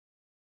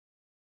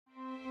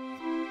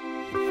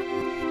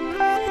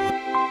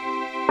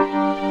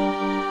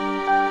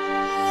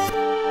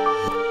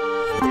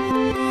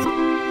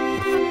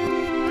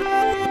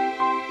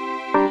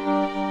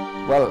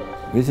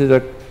This is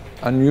an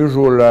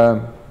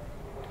unusual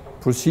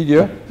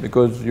procedure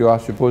because you are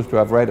supposed to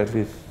have read at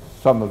least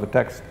some of the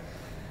text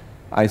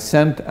I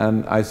sent,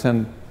 and I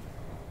sent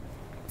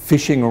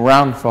fishing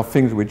around for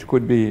things which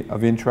could be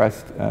of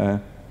interest to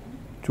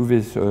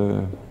this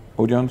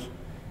audience.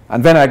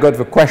 And then I got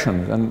the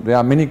questions, and there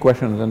are many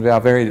questions, and they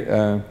are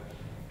very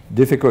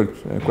difficult.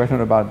 Question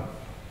about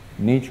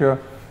nature,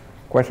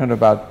 question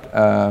about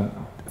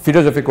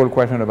philosophical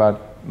question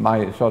about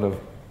my sort of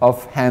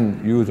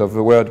offhand use of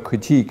the word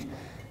critique,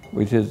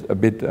 which is a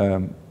bit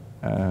a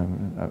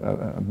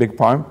big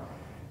problem,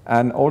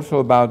 and also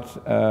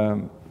about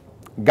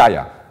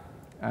Gaia.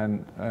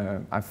 And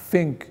I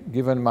think,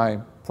 given my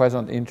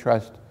present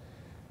interest,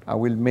 I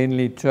will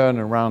mainly turn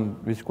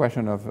around this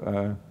question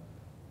of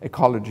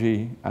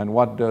ecology and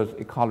what does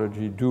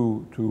ecology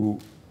do to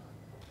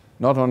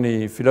not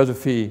only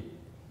philosophy,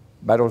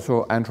 but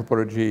also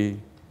anthropology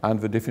and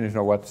the definition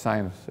of what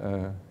science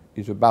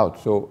is about.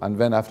 So, and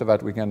then after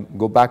that we can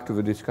go back to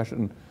the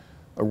discussion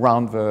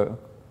around the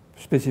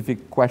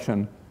specific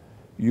question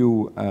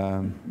you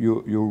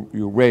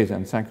raise,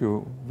 and thank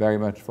you very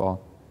much for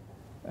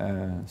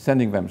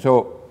sending them.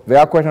 So there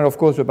are questions, of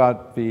course,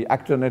 about the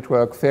actor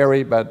network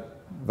theory,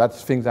 but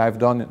that's things I've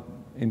done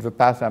in the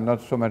past. I'm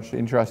not so much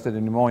interested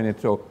anymore in it.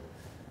 So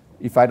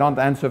if I don't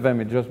answer them,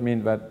 it just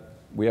means that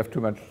we have too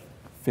much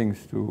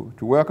things to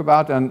work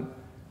about. And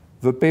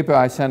the paper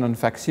I sent on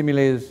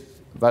facsimiles,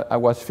 that I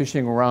was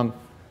fishing around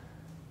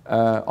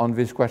on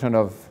this question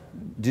of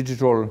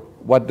digital,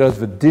 what does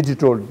the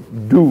digital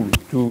do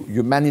to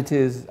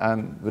humanities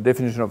and the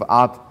definition of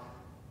art,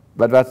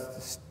 but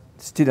that's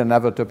still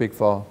another topic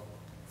for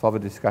the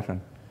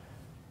discussion.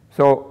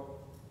 So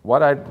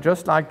what I'd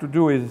just like to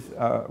do is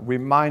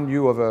remind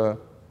you of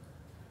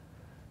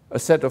a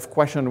set of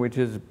questions which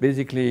is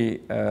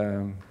basically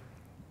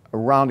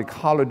around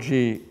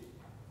ecology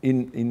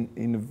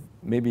in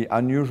maybe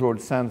unusual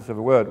sense of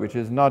the word, which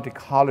is not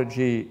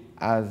ecology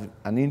as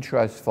an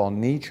interest for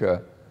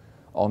nature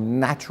or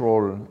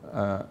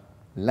natural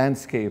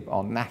landscape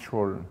or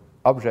natural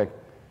object,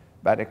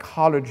 but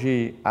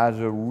ecology as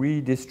a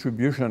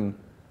redistribution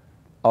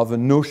of a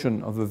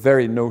notion, of the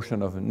very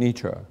notion of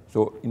nature.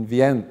 So in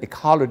the end,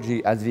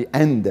 ecology as the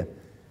end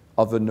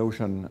of the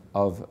notion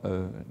of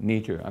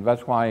nature. And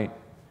that's why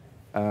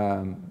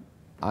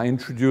I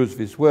introduced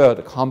this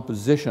word,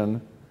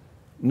 composition,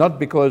 not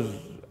because,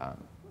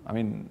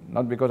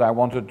 not because I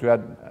wanted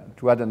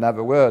to add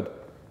another word,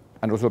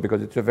 and also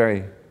because it's a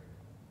very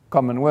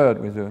common word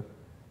with a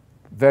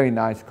very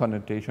nice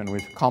connotation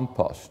with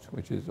compost,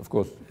 which is, of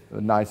course,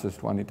 the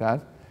nicest one it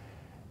has,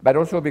 but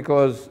also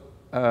because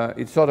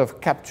it sort of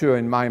captures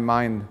in my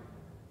mind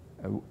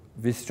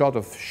this sort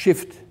of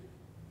shift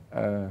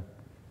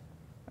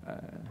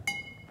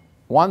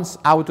once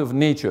out of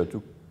nature,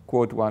 to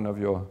quote one of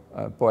your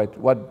poets,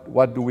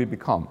 what do we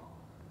become?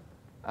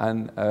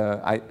 And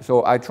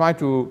so I try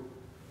to,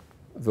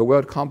 the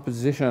word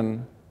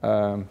composition,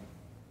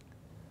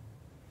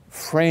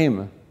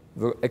 frame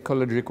the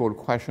ecological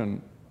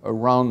question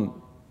around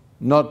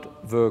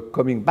not the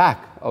coming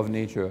back of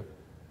nature,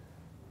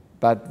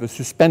 but the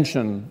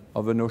suspension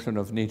of the notion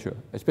of nature,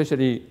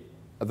 especially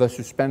the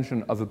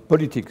suspension of the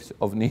politics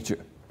of nature.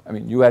 I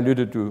mean, you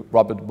alluded to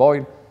Robert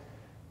Boyle,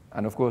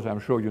 and of course, I'm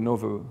sure you know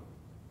the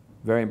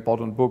very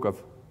important book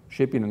of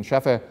Shapin and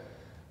Schaffer,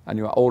 and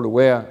you are all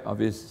aware of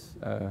this,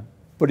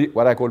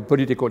 what I call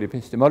political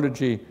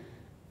epistemology,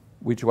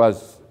 which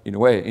was, in a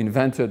way,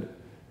 invented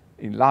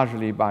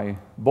largely by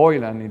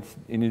Boyle and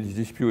in its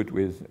dispute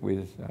with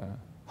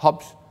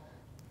Hobbes,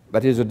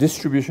 but is a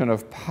distribution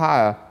of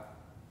power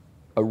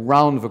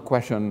around the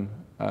question,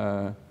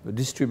 the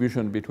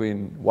distribution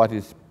between what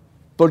is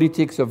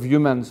politics of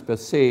humans per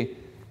se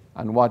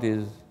and what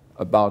is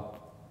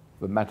about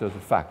the matters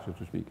of fact, so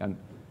to speak. And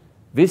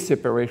this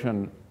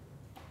separation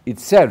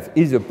itself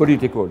is a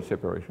political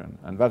separation.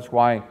 And that's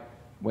why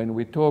when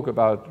we talk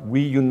about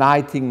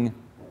reuniting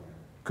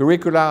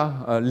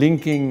curricula,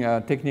 linking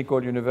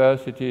technical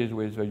universities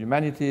with the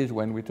humanities,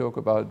 when we talk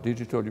about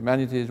digital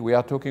humanities, we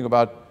are talking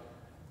about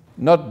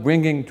not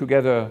bringing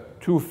together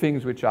two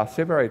things which are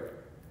separate,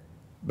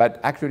 but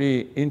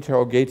actually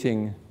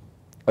interrogating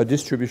a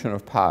distribution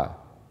of power,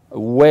 a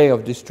way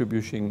of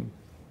distributing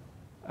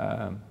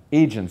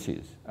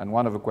agencies. And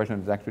one of the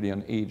questions is actually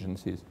on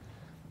agencies.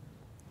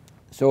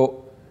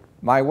 So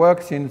my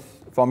work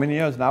for many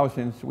years now,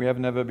 since we have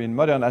never been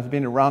modern, has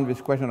been around this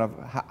question of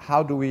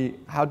how do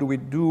we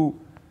do,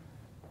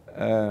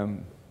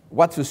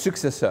 what's the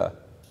successor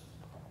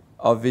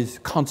of this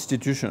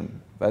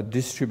constitution that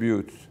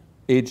distributes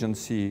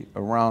agency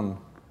around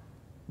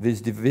this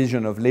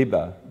division of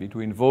labor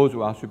between those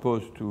who are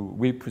supposed to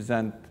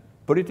represent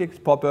politics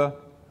proper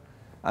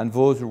and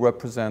those who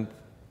represent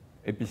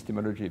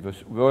epistemology. The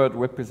word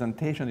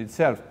representation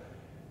itself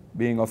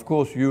being, of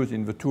course, used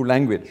in the two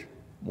languages.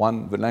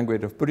 One, the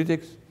language of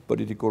politics,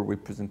 political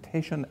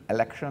representation,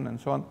 election, and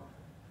so on,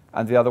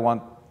 and the other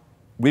one,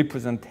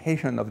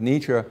 representation of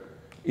nature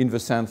in the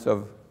sense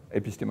of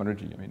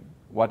epistemology. I mean,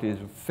 what is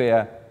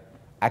fair,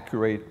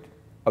 accurate,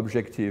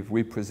 objective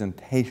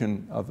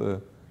representation of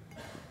a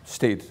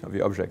state of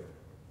the object.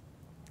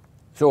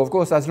 So, of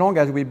course, as long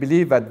as we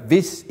believe that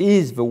this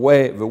is the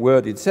way the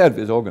world itself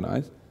is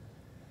organized,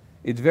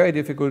 it's very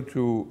difficult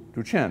to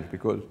change,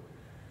 because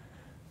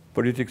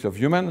politics of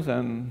humans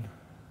and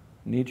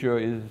nature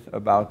is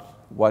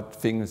about what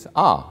things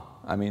are.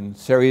 I mean,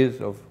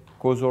 series of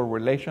causal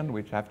relations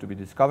which have to be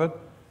discovered,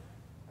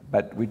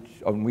 but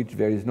on which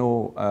there is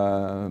no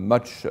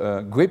much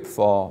grip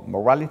for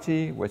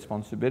morality,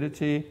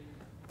 responsibility,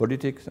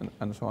 politics,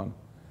 and so on.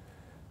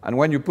 And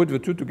when you put the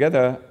two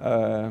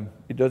together,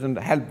 it doesn't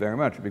help very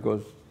much,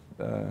 because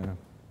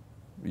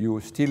you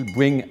still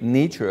bring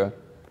nature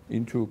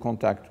into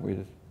contact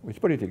with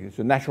politics. It's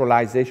a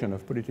naturalization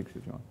of politics,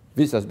 if you want.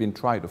 This has been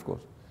tried, of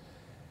course.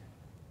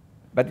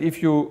 But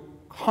if you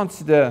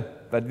consider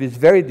that this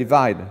very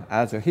divide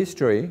as a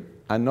history,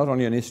 and not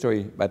only an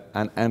history, but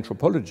an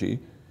anthropology,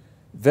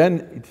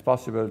 then it's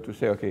possible to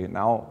say, okay,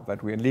 now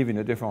that we live in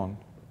a different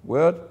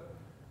world,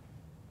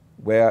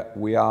 where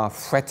we are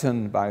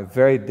threatened by a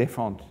very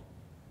different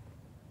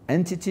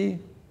entity,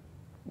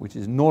 which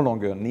is no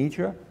longer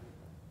nature,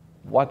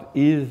 what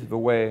is the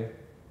way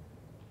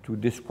to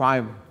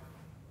describe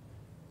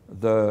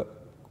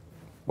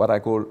what I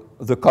call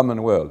the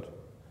common world?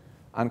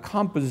 And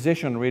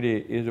composition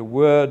really is a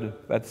word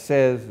that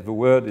says the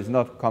word is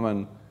not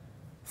common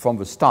from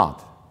the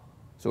start.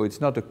 So it's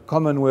not a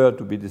common word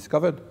to be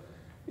discovered,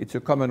 it's a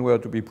common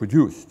word to be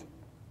produced.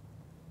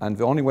 And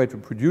the only way to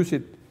produce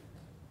it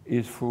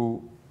is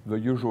through the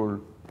usual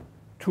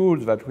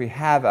tools that we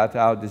have at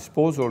our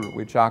disposal,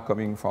 which are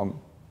coming from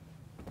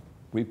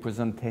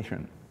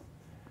representation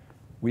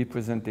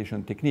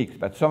techniques.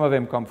 But some of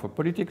them come from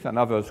politics and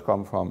others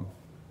come from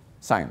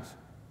science.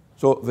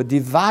 So the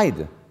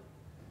divide,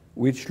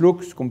 which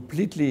looks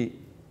completely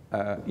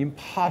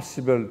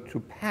impossible to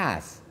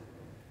pass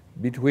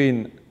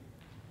between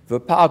the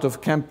part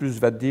of campus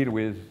that deal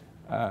with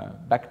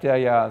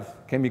bacteria,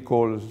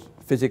 chemicals,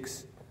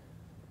 physics,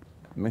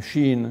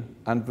 machine,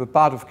 and the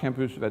part of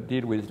campus that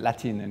deal with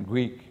Latin and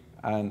Greek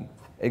and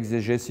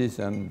exegesis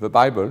and the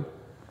Bible,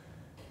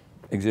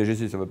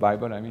 exegesis of the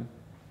Bible, I mean,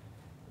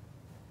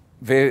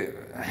 they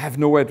have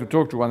nowhere to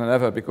talk to one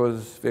another,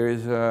 because there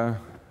is a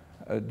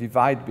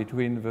divide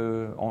between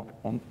the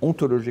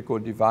ontological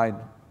divide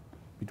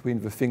between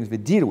the things they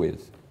deal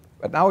with.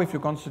 But now if you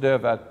consider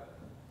that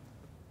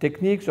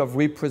techniques of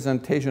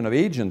representation of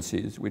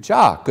agencies, which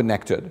are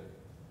connected,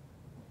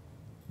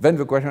 then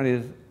the question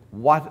is,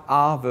 what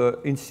are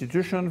the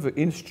institutions, the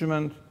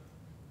instruments,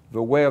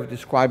 the way of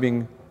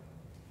describing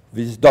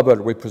this double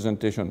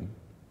representation?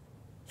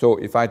 So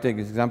if I take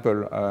this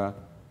example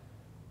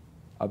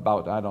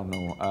about, I don't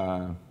know,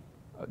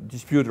 a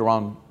dispute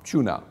around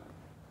tuna,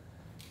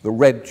 the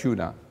red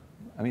tuna.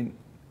 I mean,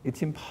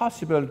 it's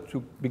impossible to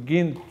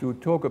begin to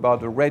talk about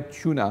the red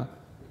tuna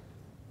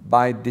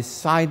by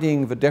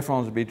deciding the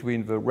difference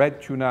between the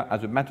red tuna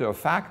as a matter of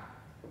fact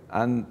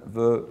and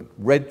the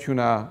red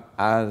tuna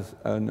as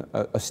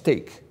a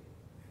steak.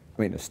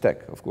 I mean, a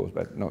steak, of course,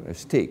 but no, a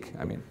steak,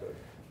 I mean.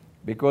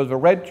 Because the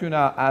red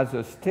tuna as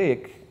a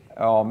steak,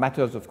 or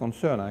matters of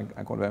concern,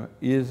 I call them,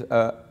 is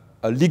a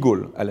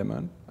legal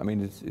element. I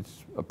mean,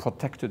 it's a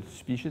protected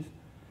species.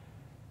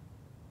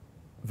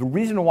 The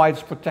reason why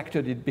it's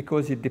protected is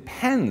because it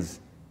depends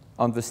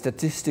on the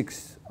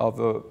statistics of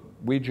a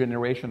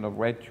regeneration of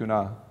red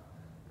tuna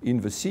in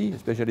the sea,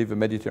 especially the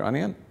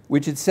Mediterranean,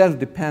 which itself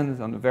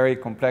depends on a very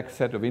complex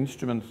set of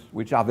instruments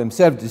which are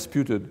themselves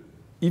disputed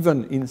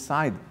even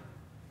inside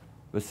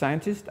the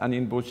scientists. And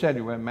in Brussels,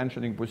 you were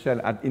mentioning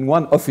Brussels, in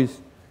one office,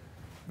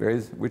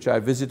 which I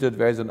visited,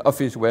 there is an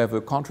office where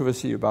the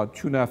controversy about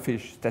tuna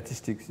fish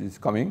statistics is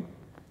coming,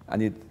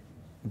 and it's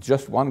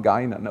just one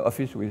guy in an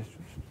office who is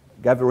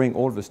gathering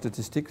all the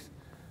statistics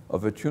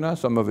of the tuna.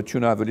 Some of the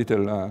tuna have a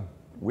little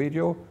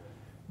radio,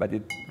 but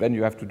then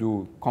you have to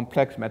do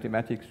complex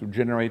mathematics to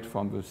generate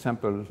from the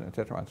samples,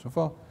 etc., and so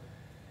forth.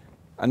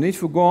 And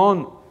if you go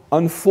on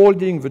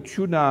unfolding the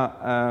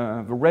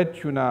tuna, the red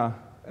tuna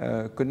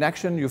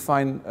connection, you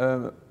find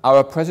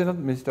our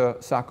president, Mr.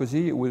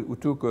 Sarkozy, who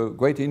took a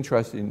great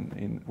interest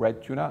in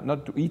red tuna,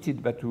 not to eat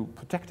it, but to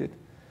protect it,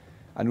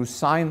 and who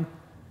signed,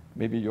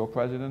 maybe your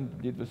president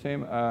did the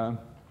same,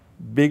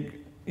 big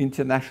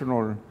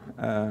international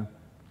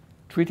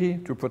treaty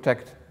to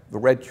protect the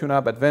red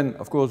tuna. But then,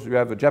 of course, you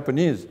have the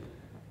Japanese,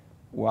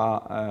 who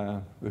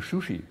are the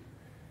sushi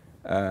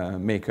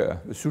maker,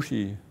 the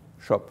sushi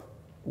shop,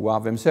 who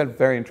are themselves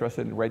very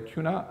interested in red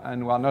tuna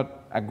and who are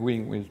not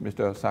agreeing with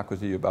Mr.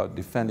 Sarkozy about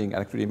defending.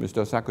 Actually,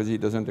 Mr. Sarkozy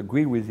doesn't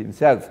agree with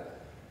himself,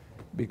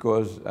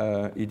 because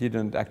he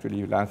didn't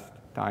actually last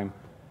time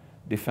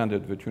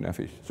defended the tuna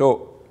fish.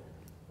 So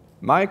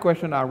my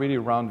questions are really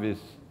around these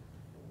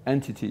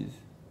entities,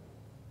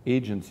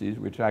 agencies,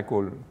 which I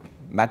call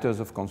matters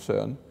of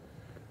concern,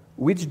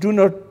 which do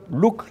not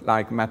look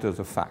like matters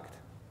of fact.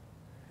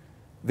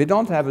 They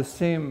don't have the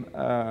same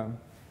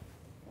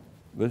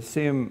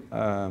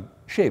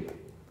shape.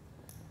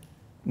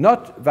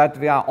 Not that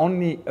they are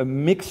only a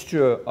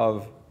mixture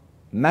of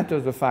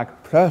matters of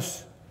fact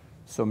plus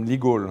some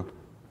legal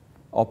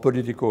or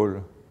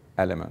political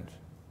elements.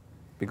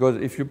 Because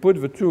if you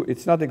put the two,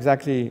 it's not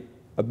exactly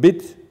a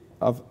bit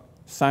of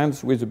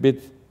science with a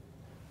bit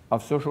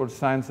of social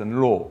science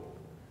and law.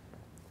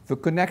 The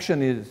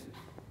connection is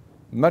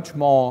much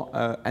more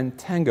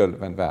entangled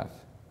than that.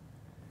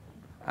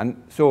 And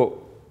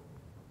so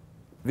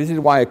this is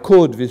why I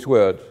code this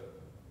word,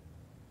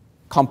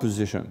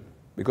 composition.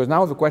 Because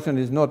now the question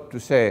is not to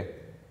say,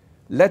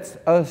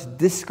 let us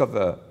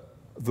discover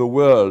the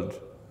world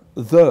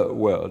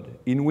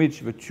in which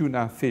the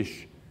tuna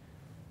fish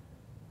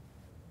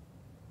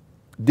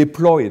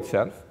deploy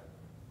itself,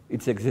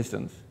 its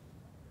existence.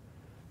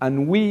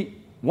 And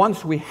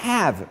once we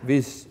have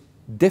this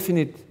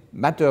definite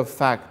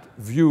matter-of-fact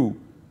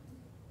view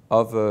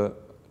of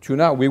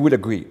tuna, we would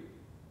agree.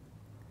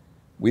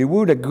 We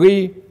would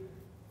agree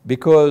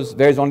because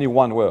there is only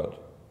one world.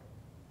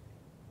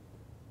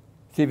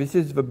 See, this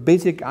is the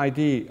basic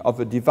idea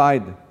of a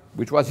divide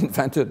which was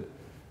invented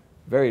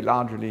very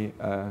largely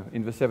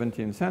in the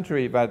 17th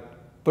century, that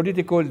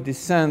political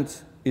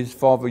dissent is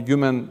for the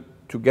human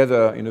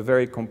together in a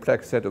very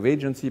complex set of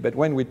agency, but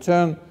when we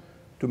turn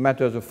to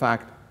matters of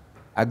fact,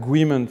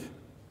 agreement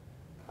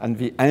and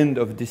the end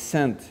of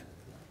dissent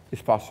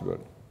is possible.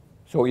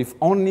 So if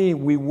only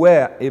we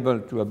were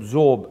able to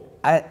absorb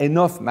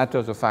enough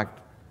matters of fact,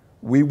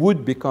 we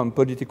would become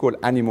political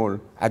animals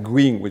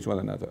agreeing with one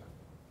another.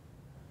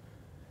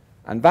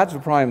 And that's the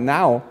problem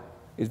now,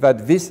 is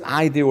that this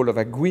ideal of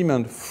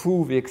agreement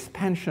through the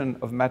expansion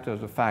of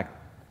matters of fact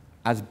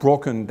has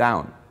broken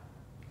down.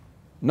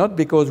 Not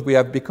because we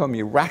have become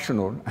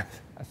irrational,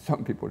 as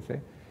some people say,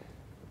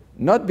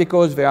 not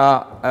because there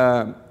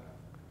are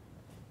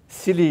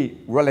silly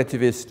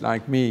relativists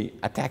like me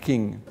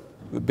attacking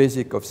the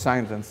basic of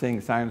science and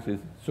saying science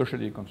is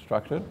socially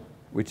constructed,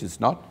 which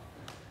it's not,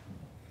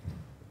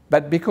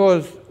 but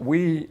because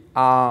we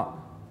are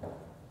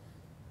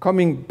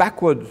coming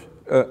backwards,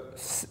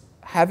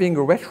 having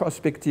a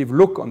retrospective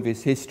look on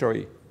this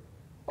history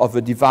of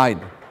a divide,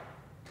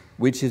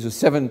 which is a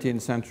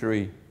 17th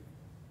century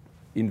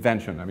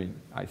invention. I mean,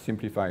 I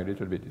simplify a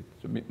little bit.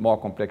 It's a more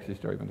complex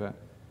history than that,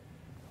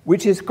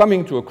 which is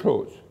coming to a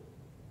close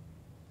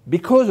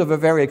because of a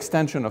very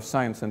extension of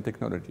science and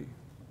technology.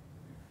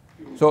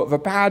 So the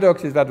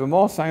paradox is that the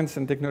more science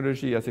and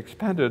technology has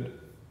expanded,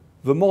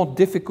 the more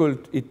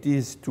difficult it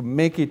is to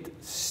make it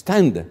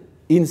stand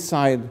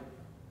inside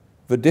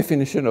the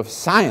definition of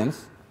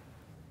science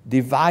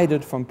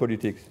divided from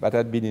politics that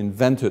had been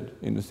invented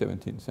in the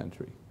 17th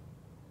century.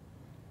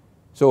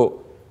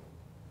 So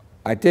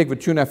I take the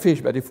tuna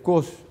fish, but of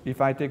course,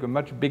 if I take a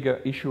much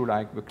bigger issue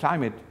like the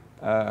climate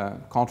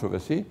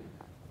controversy,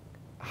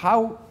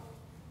 how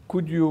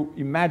could you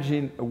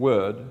imagine a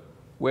world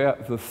where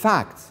the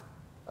facts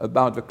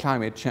about the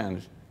climate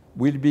change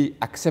will be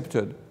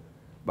accepted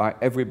by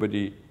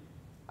everybody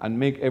and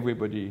make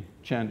everybody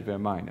change their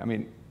mind? I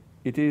mean,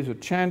 it is a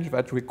change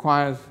that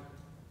requires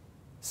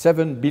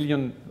 7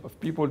 billion of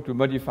people to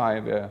modify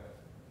their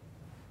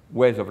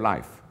ways of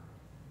life.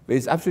 There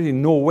is absolutely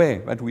no way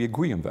that we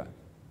agree on that.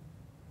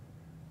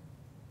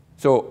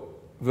 So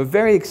the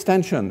very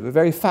extension, the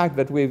very fact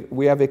that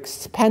we have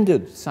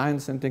expanded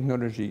science and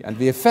technology and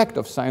the effect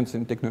of science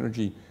and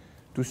technology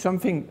to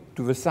something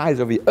to the size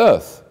of the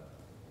Earth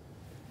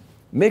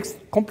makes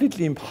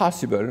completely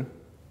impossible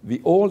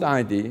the old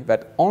idea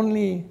that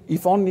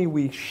if only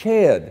we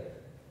shared,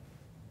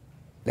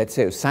 let's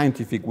say, a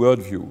scientific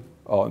worldview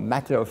or a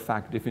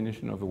matter-of-fact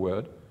definition of the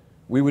word,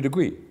 we would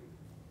agree.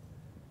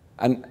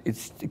 And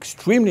it's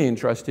extremely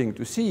interesting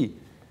to see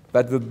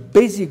that the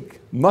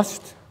basic,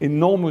 most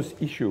enormous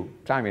issue,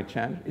 climate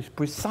change, is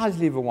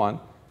precisely the one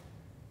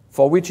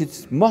for which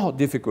it's more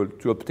difficult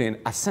to obtain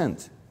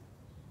assent.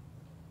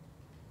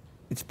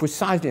 It's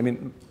precisely, I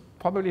mean,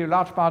 probably a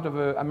large part of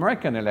the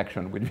American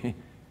election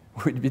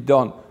would be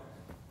done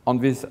on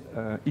this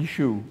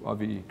issue of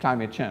the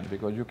climate change,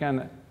 because you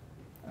can,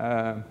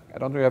 I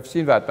don't know if you have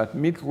seen that, but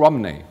Mitt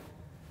Romney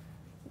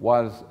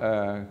was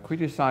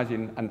criticized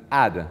in an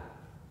ad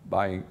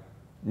by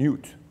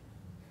Newt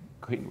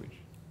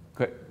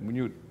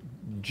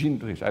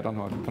Gingrich, I don't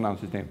know how to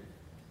pronounce his name,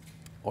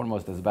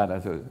 almost as bad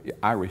as an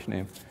Irish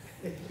name.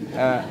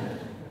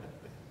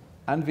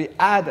 And the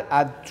ad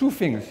had two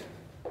things.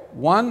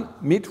 One,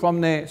 Mitt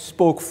Romney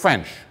spoke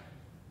French,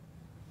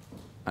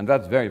 and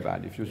that's very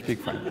bad if you speak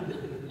French.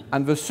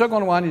 And the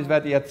second one is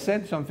that he had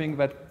said something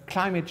that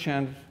climate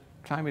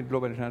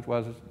global change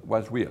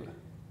was real.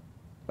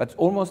 That's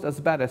almost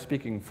as bad as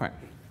speaking French.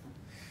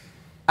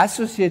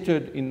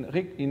 Associated in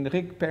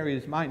Rick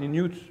Perry's mind, in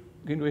Newt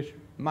Gingrich's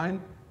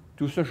mind,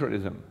 to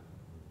socialism.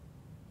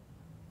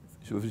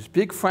 So if you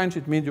speak French,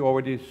 it means you're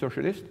already a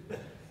socialist.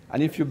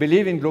 And if you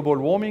believe in global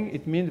warming,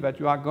 it means that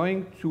you are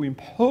going to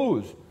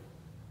impose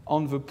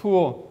on the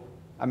poor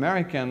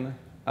American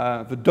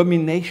the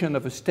domination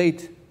of a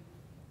state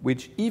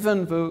which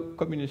even the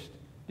communists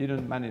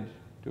didn't manage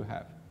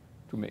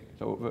to make.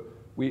 So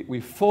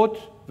we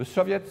fought the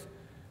Soviets,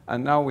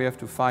 and now we have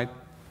to fight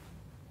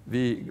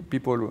the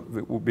people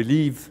who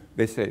believe,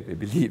 they say they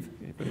believe,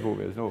 even though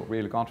there's no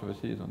real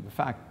controversies on the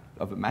fact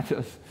of the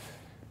matters.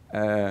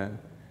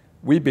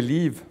 We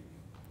believe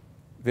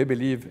they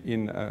believe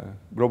in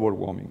global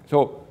warming.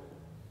 So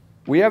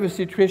we have a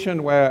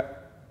situation where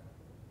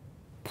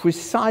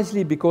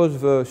precisely because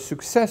of the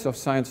success of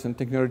science and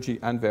technology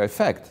and their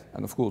effect,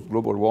 and of course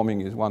global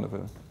warming is one of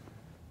the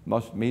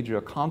most major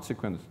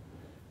consequences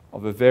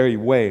of the very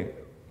way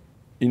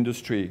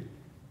industry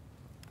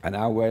and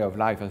our way of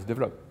life has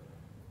developed,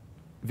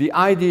 the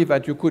idea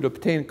that you could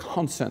obtain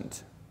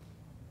consent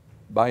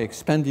by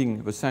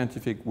expanding the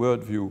scientific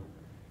worldview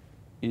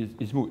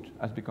is moot,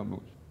 has become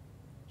moot.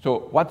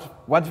 So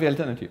what's the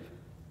alternative?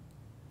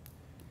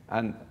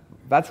 And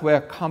that's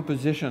where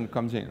composition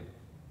comes in.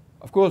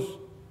 Of course,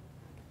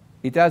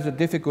 it has a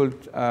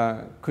difficult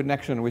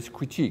connection with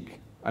critique.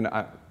 And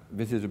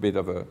this is a bit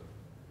of a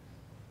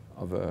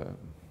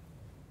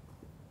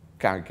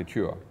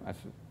caricature, I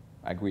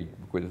agree,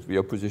 because the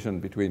opposition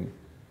between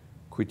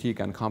critique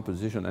and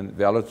composition, and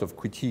there are lots of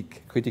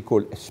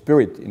critical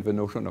spirit in the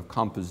notion of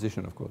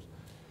composition, of course.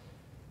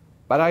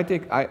 But I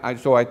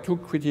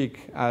took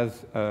critique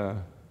as,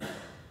 and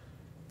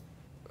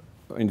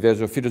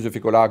there's a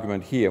philosophical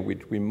argument here,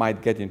 which we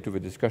might get into the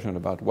discussion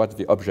about what's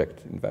the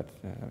object in that,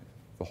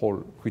 the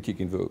whole critique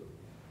in the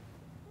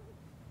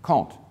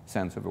Kant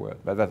sense of the word,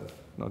 but that's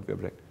not the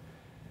object.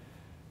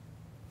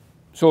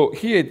 So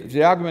here,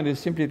 the argument is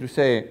simply to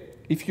say,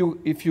 if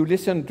you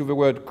listen to the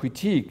word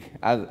critique,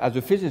 as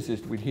a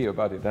physicist will hear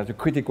about it, as a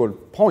critical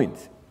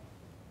point,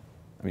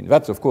 I mean,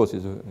 that, of course,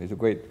 is a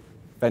great,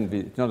 then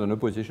it's not an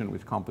opposition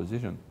with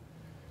composition.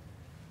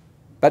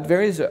 But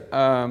there is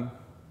a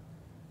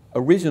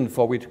reason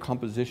for which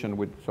composition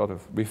would sort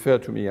of refer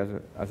to me as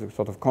a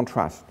sort of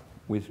contrast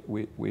with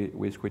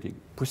critique,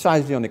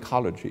 precisely on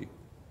ecology.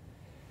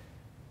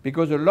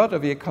 Because a lot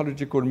of the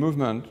ecological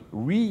movement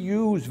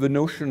reuse the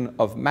notion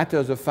of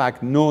matters of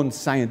fact known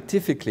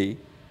scientifically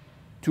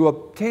to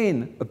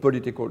obtain a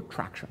political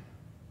traction.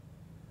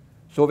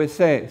 So they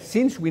say,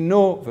 since we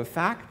know the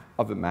fact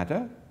of the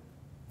matter,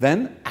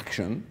 then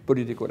action,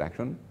 political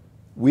action,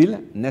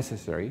 will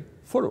necessarily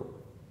follow.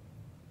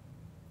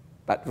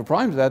 But the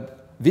problem is that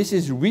this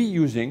is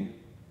reusing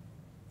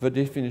the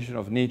definition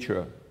of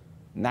nature,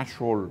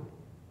 natural,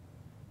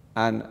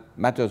 and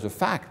matters of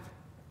fact,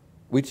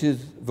 which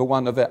is the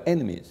one of their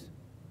enemies.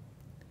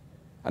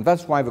 And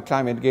that's why the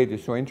climate gate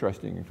is so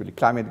interesting. Actually,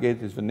 climate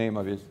gate is the name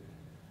of this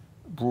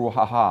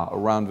brouhaha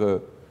around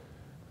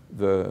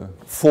the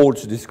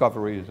false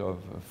discoveries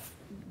of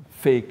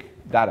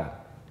fake data.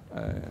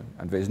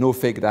 And there is no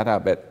fake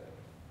data, but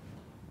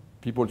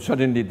people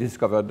suddenly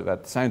discovered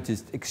that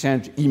scientists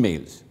exchange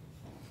emails.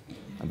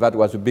 And that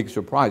was a big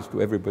surprise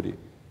to everybody,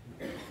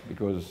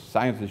 because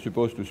science is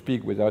supposed to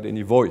speak without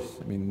any voice.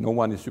 I mean, no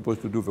one is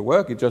supposed to do the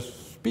work, it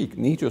just speaks,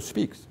 nature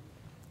speaks.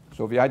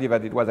 So the idea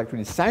that it was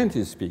actually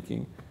scientists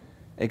speaking,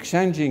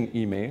 exchanging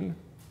email,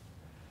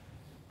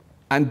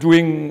 and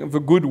doing the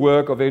good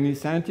work of any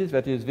scientist,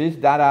 that is, this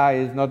data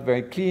is not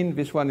very clean,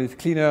 this one is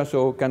cleaner,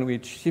 so can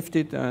we shift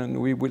it and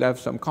we will have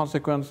some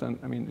consequence? And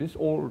I mean, this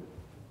all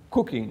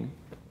cooking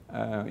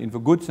in the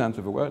good sense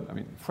of the word, I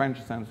mean,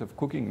 French sense of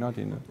cooking, not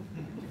in the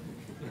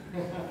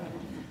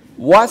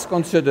was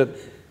considered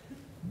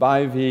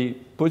by the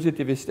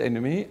positivist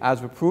enemy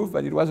as a proof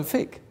that it was a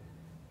fake.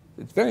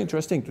 It's very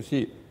interesting to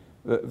see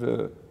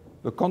the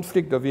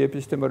conflict of the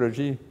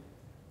epistemology.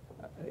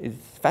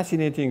 It's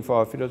fascinating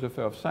for a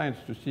philosopher of science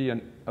to see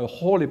a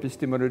whole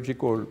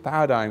epistemological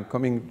paradigm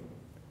coming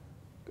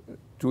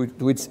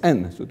to its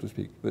end, so to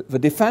speak. The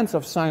defense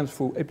of science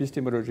through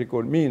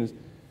epistemological means,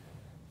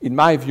 in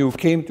my view,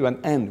 came to an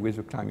end with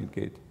the climate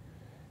gate,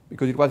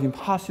 because it was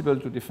impossible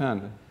to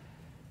defend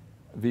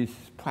this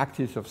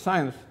practice of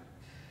science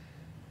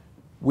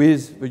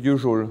with the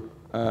usual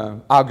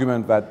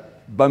argument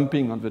that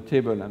bumping on the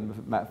table and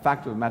the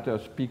fact of the matter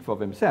speak for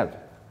themselves,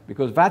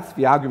 because that's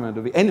the argument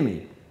of the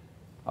enemy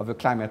of the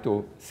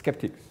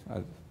climato-skeptics,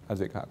 as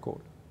they are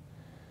called.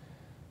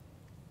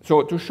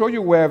 So to show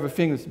you where the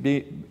things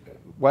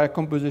where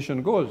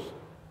composition goes,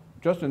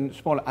 just a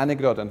small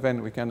anecdote, and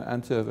then we can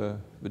answer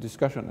the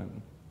discussion.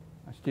 And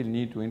I still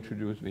need to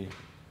introduce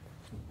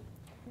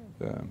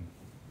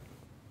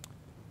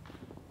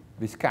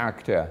this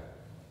character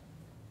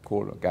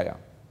called Gaia.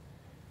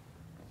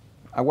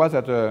 I was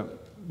at a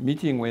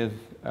meeting with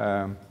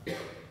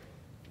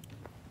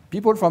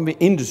people from the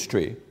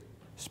industry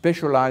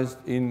specialized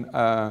in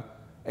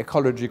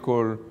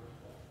ecological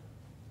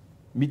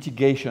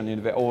mitigation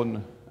in their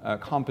own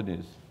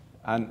companies.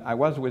 And I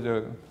was with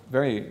a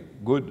very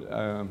good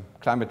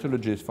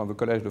climatologist from the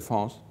Collège de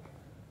France.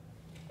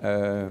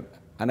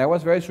 And I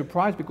was very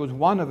surprised because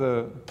one of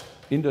the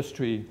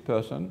industry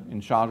person in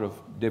charge of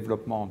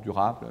développement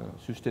durable,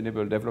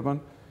 sustainable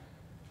development,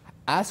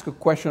 asked a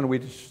question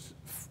which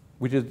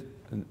is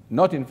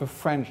not in the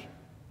French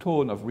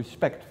tone of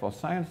respect for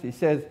science. He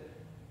says,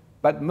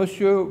 but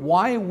monsieur,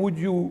 why would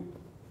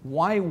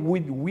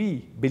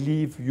we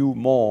believe you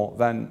more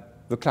than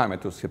the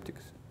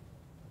climato-skeptics?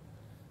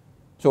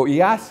 So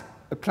he asked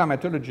a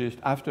climatologist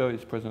after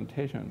his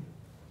presentation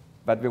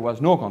that there was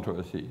no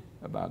controversy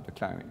about the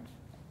climate.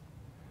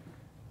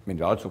 I mean,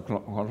 there are also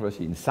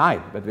controversy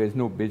inside, but there is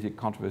no basic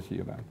controversy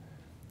about it.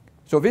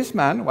 So this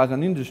man was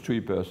an industry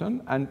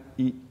person, and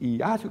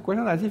he asked a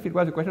question as if it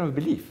was a question of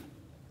belief.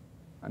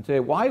 And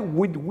say, why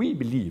would we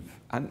believe?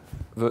 And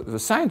the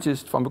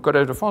scientist from the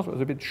Collège de France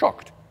was a bit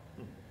shocked.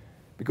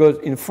 Because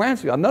in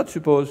France, we are not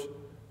supposed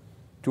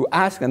to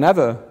ask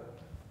another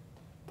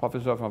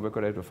professor from the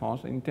Collège de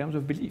France in terms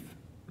of belief.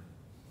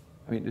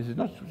 I mean, this is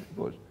not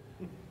supposed.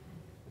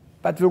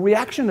 But the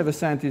reaction of the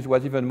scientist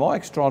was even more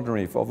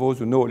extraordinary for those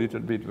who know a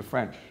little bit the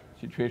French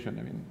situation.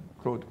 I mean,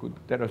 Claude could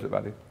tell us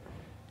about it.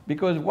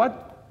 Because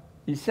what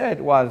he said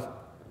was,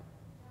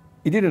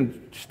 he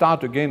didn't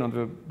start again on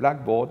the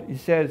blackboard. He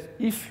says,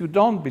 if you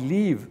don't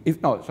believe,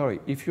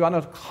 if you are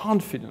not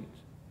confident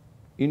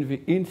in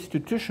the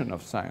institution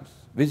of science,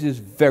 this is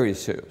very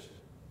serious.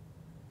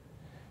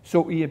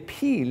 So he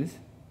appeals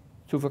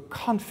to the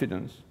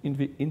confidence in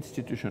the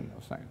institution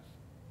of science.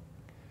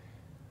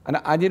 And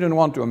I didn't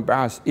want to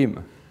embarrass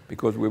him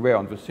because we were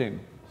on the same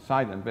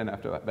side and then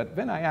after that. But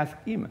then I asked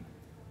him,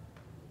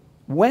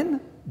 when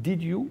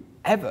did you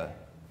ever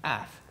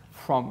ask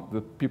from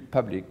the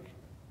public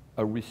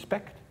a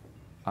respect,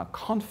 a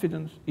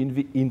confidence in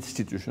the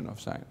institution of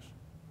science?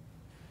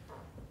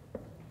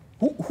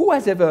 Who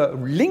has ever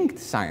linked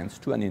science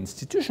to an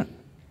institution?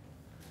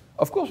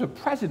 Of course, a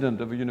president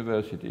of a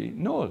university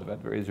knows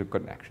that there is a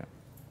connection.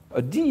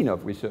 A dean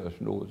of research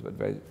knows that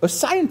there is, a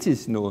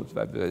scientist knows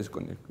that there is a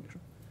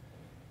connection.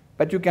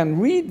 But you can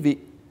read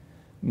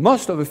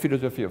most of the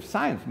philosophy of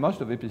science,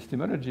 most of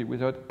epistemology,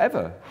 without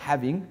ever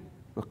having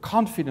a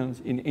confidence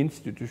in the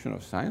institution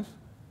of science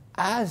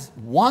as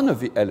one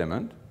of the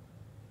elements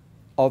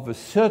of the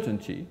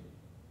certainty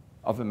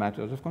of the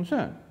matters of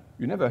concern.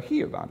 You never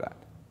hear about that.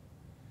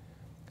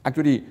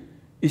 Actually,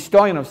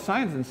 historians of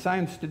science and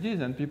science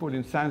studies and people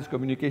in science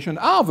communication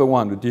are the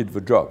ones who did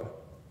the job.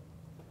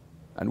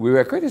 And we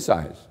were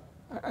criticized.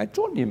 I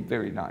told him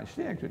very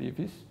nicely, actually,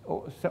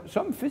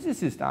 some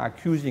physicists are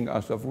accusing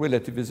us of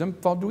relativism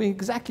for doing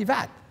exactly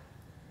that,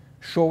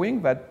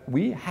 showing that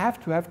we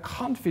have to have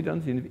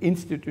confidence in the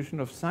institution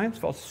of science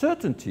for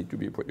certainty to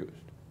be produced.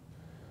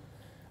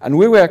 And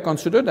we were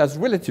considered as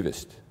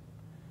relativists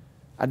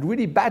and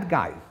really bad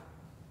guys,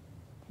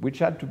 which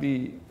had to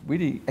be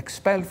really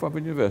expelled from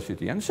the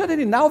university. And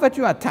suddenly, now that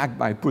you are attacked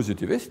by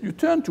positivists, you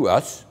turn to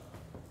us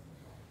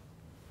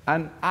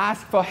and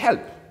ask for help.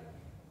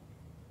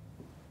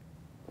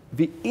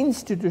 The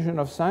institution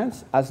of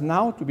science has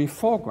now to be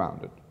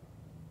foregrounded.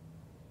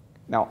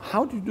 Now,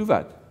 how do you do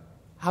that?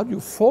 How do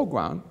you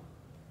foreground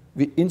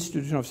the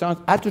institution of science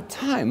at a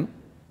time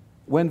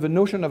when the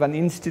notion of an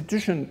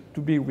institution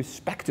to be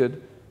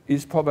respected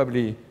is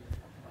probably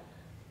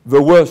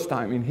the worst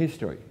time in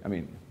history? I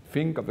mean,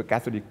 think of the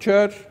Catholic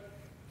Church,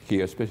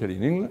 here especially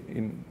in England,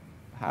 in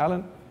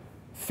Ireland.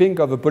 Think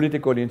of a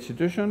political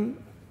institution.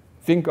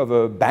 Think of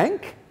a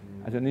bank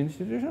as an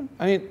institution.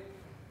 I mean,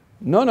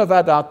 none of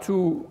that are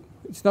too,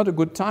 it's not a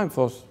good time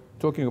for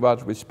talking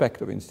about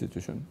respect of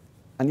institution.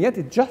 And yet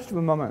it's just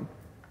the moment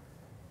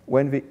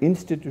when the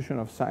institution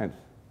of science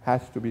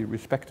has to be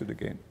respected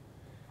again.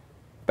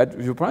 But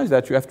the problem is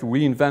that you have to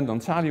reinvent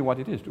entirely what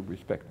it is to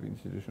respect the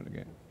institution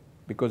again.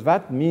 Because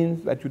that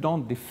means that you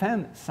don't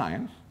defend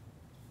science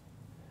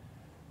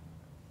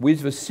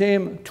with the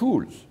same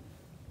tools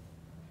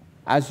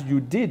as you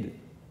did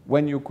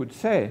when you could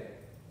say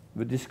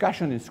the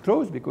discussion is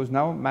closed because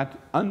now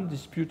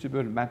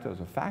undisputable matters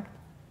of fact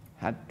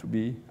have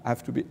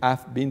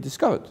been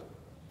discovered,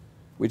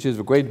 which is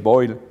the great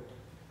Boyle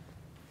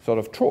sort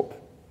of trope.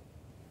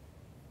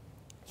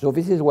 So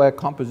this is where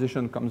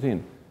composition comes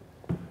in,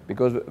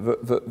 because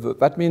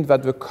that means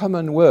that the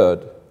common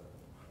word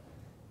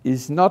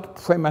is not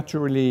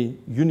prematurely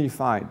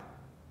unified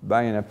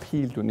by an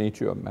appeal to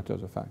nature of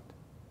matters of fact.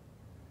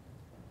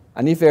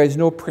 And if there is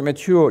no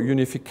premature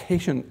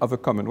unification of a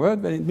common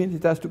word, then it means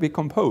it has to be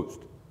composed.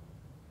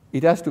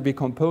 It has to be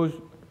composed,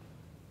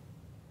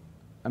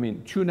 I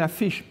mean, tuna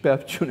fish per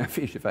tuna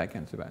fish, if I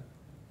can say that.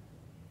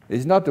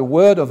 It's not a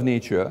word of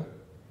nature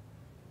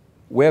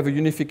where the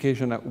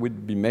unification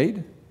would be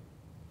made,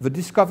 the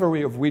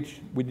discovery of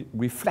which would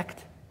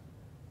reflect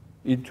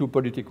into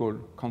political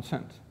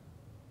consent.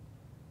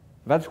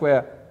 That's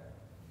where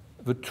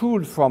the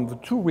tools from the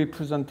two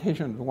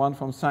representations, the one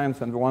from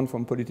science and the one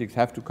from politics,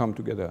 have to come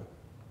together.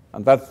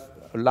 And that's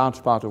a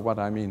large part of what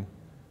I mean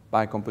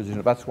by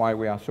composition. That's why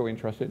we are so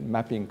interested in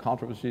mapping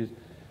controversies.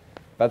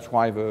 That's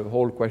why the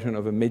whole question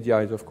of the media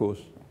is, of course,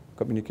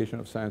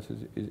 communication of science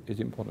is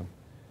important.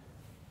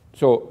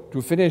 So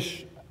to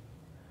finish,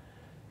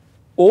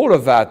 all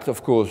of that,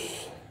 of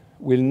course,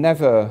 will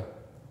never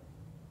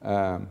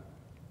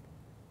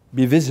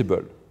be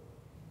visible.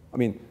 I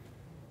mean,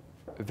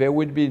 there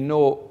would be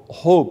no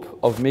hope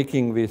of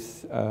making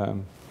this a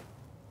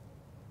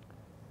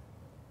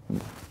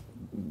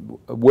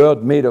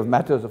world made of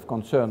matters of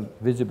concern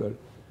visible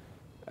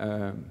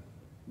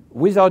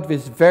without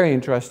this very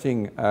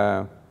interesting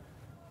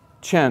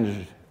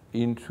change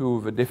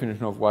into the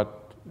definition of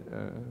what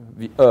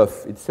the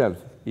Earth itself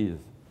is,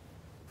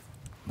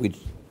 which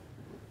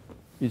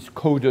is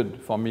coded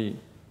for me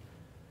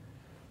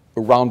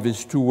around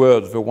these two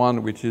words, the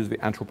one which is the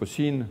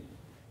Anthropocene,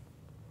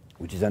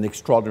 which is an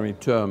extraordinary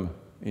term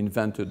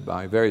invented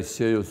by very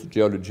serious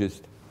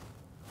geologists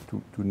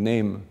to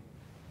name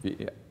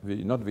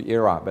not the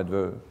era, but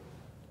the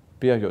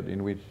period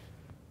in which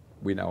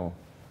we now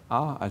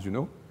are, as you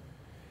know,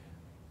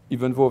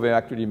 even though they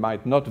actually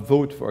might not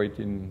vote for it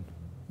in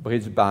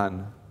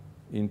Brisbane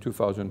in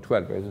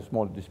 2012. There is a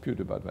small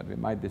dispute about that. They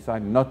might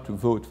decide not to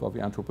vote for the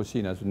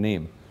Anthropocene as a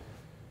name,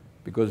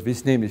 because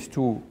this name is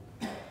too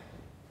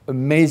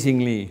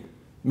amazingly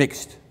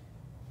mixed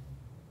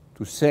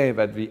to say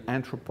that the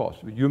anthropos,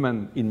 the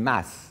human in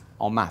mass,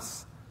 en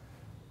masse,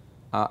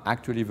 are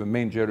actually the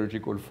main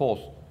geological force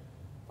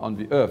on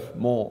the Earth,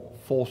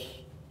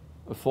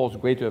 a force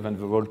greater than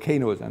the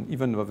volcanoes and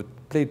even the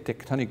plate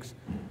tectonics,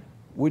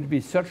 would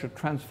be such a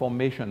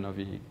transformation of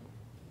the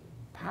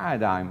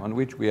paradigm on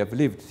which we have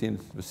lived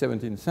since the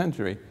 17th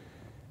century.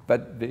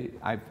 But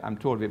I'm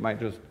told they might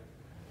just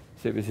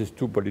say this is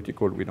too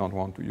political, we don't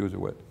want to use the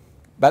word.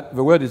 But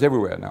the word is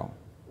everywhere now.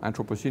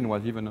 Anthropocene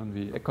was even on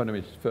the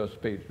Economist's first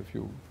page a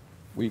few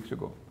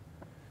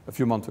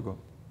months ago.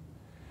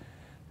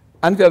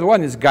 And the other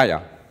one is Gaia.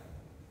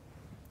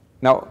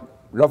 Now,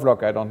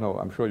 Lovelock, I don't know,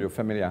 I'm sure you're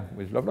familiar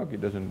with Lovelock. He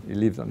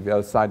lives on the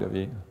other side of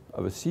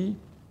the sea.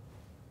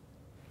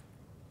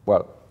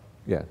 Well,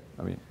 yeah,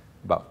 I mean,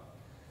 about.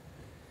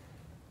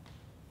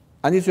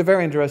 And it's a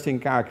very interesting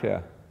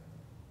character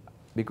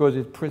because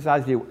it's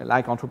precisely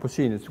like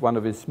Anthropocene. It's one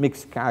of its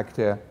mixed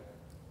character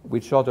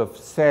which sort of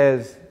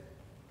says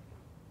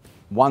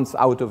once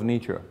out of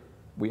nature.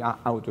 We are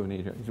out of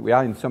nature. We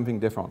are in something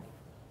different.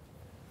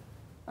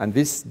 And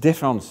this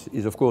difference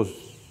is, of course,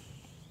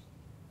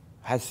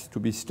 has to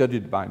be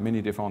studied by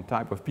many different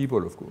types of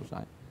people, of course.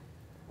 I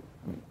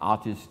mean,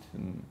 artists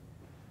and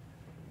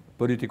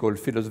political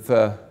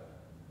philosopher,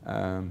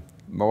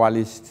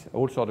 moralists,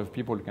 all sorts of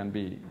people can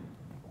be,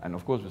 and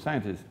of course the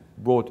scientists,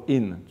 brought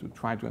in to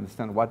try to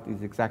understand what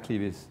is exactly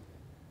this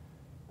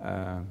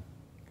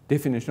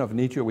definition of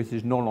nature which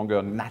is no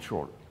longer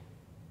natural.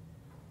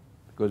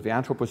 Because the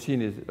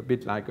Anthropocene is a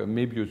bit like a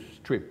Möbius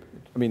strip.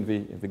 I mean,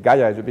 the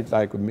Gaia is a bit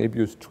like a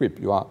Möbius strip.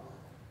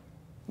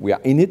 We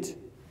are in it,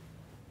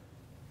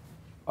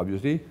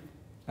 obviously,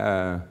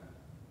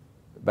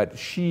 but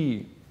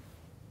she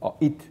or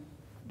it,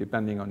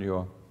 depending on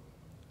your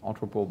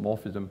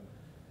anthropomorphism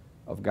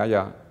of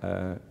Gaia,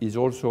 is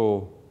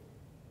also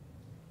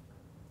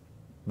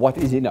what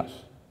is in us.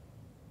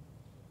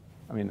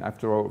 I mean,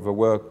 after all, the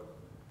work,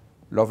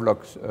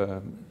 Lovelock's,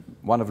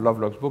 one of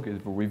Lovelock's books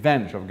is The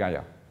Revenge of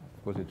Gaia,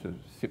 because it's a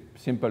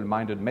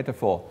simple-minded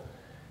metaphor.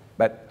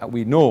 But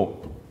we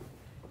know,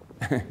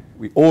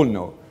 we all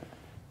know,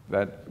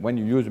 that when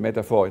you use a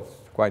metaphor, it's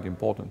quite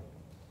important.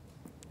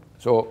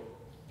 So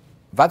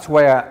that's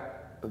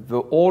where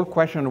the whole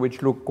question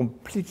which looked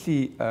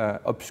completely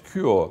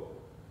obscure,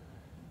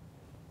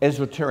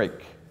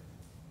 esoteric,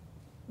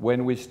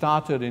 when we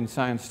started in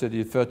science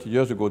study 30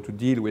 years ago to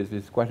deal with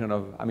this question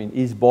of, I mean,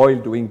 is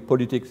Boyle doing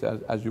politics,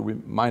 as you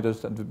remind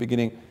us at the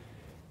beginning,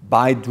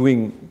 by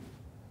doing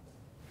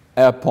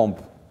air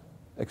pump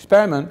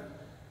experiment,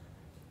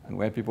 and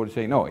where people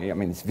say, no, I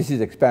mean, this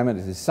is experiment,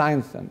 this is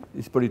science, and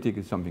this politics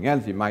is something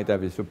else. He might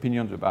have his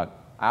opinions about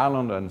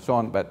Ireland and so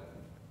on, but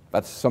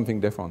that's something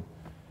different.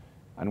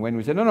 And when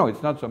we say, no, no,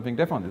 it's not something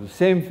different, it's the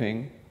same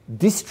thing,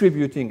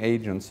 distributing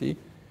agency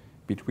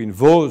between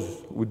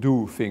those who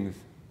do things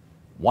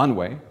one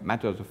way,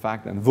 matters of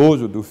fact, and those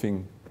who do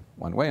things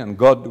one way, and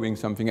God doing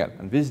something else.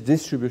 And this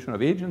distribution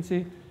of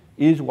agency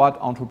is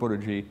what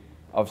anthropology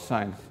of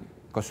science,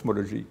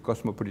 cosmology,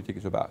 cosmopolitics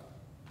is about.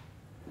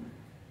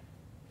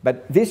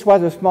 But this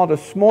was a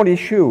small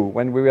issue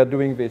when we were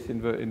doing this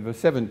in the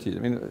 70s. I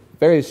mean, a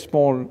very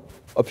small,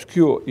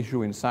 obscure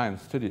issue in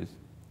science studies.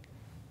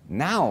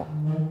 Now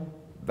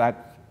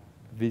that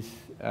this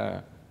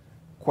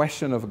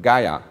question of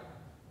Gaia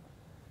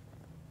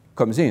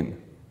comes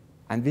in,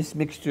 and this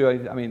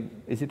mixture, I mean,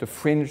 is it a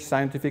fringe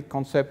scientific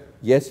concept?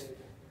 Yes,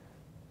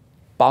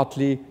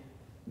 partly.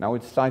 Now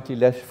it's slightly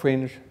less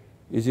fringe.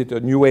 Is it a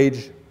New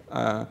Age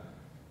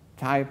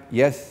type?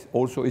 Yes,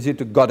 also. Is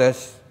it a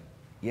goddess?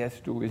 Yes,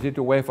 too. Is it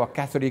a way for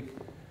Catholic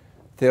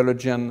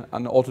theologian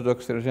and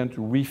Orthodox theologian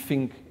to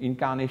rethink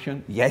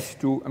incarnation? Yes,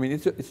 too. I mean,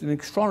 it's an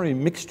extraordinary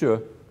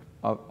mixture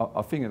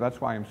of things. That's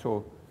why I'm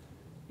so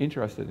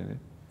interested in it.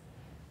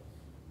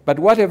 But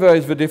whatever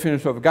is the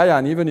definition of Gaia,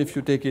 and even if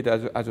you take it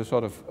as a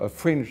sort of a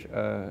fringe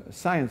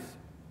science,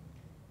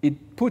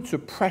 it puts a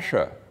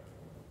pressure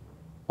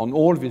on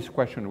all these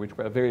questions, which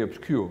were very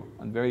obscure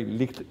and very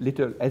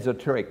little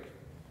esoteric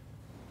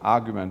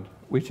argument,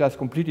 which has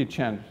completely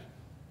changed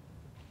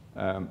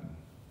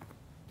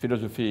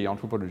philosophy,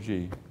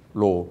 anthropology,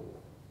 law,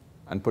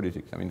 and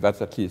politics. I mean,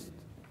 that's at least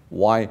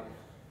why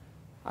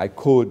I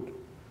code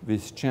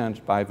this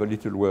change by the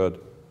little word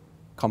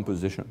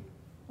composition.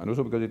 And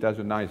also because it has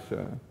a nice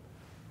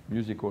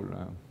musical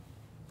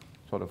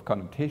sort of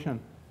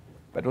connotation.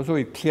 But also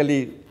it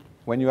clearly,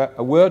 when you have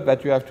a word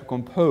that you have to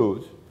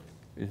compose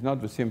is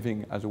not the same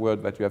thing as a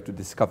word that you have to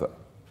discover.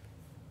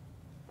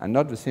 And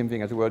not the same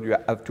thing as a word you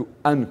have to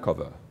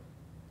uncover.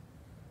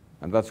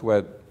 And that's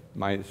where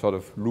my sort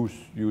of loose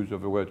use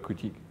of the word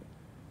critique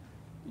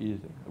is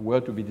a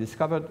word to be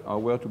discovered or a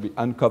word to be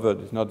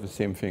uncovered is not the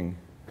same thing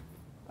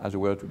as a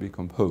word to be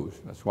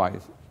composed. That's why I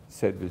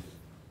said this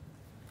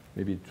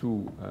maybe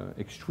two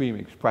extreme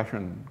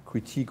expression,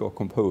 critique or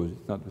compose,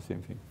 it's not the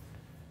same thing.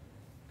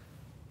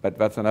 But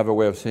that's another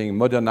way of saying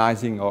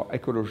modernizing or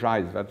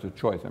ecologize, that's a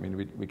choice. I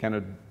mean, we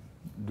cannot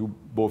do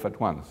both at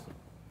once.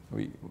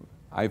 I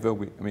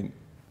mean,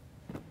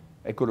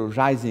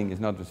 ecologizing is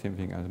not the same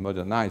thing as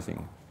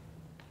modernizing.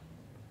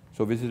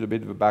 So this is a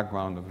bit of the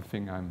background of the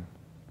thing I've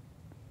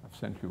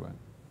sent you.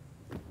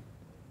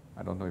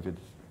 I don't know if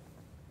it's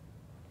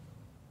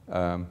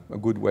a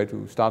good way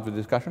to start the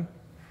discussion.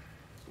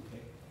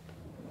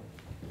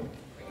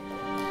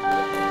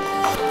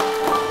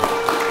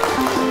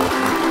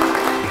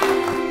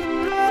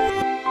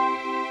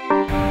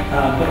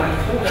 But I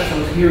thought as I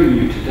was hearing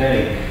you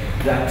today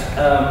that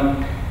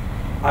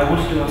I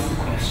wanted to ask the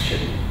question,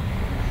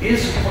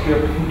 is what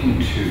you're pointing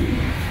to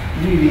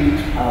really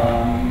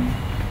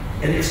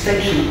an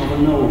extension of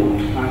an old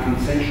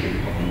 19th century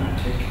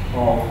problematic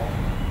of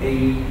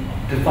a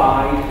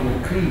divide and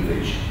a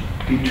cleavage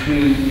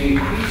between the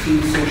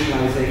increasing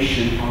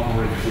socialization of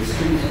our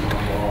existence, of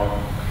our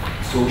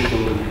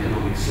social and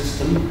economic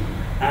system,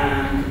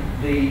 and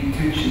the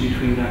tension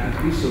between that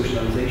increased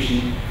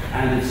socialization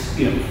and its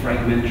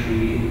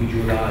fragmentary,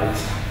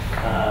 individualized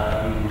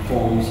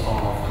forms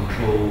of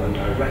control and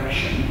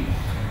direction.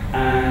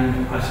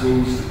 And I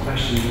suppose the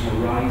question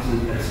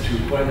arises as to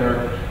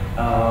whether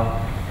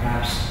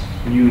perhaps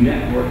new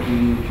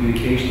networking,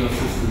 communicational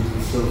systems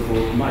and so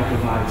forth might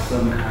provide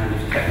some kind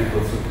of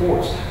technical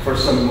support for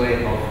some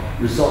way of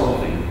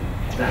resolving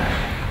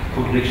that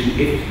contradiction,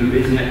 if there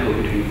is an echo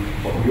between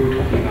what you're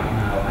talking about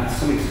now and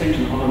some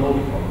extension of an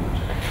older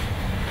problematic.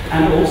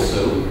 And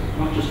also,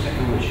 not just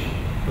technology,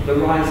 but the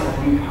rise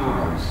of new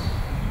powers,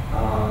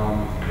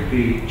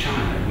 particularly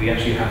China. We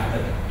actually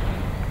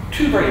have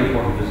two very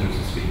important visitors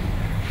this week.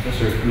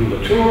 Professor Bruno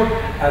Latour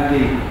and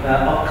the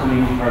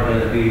upcoming, or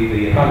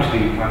the about to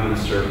be Prime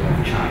Minister of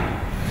China.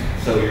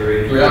 So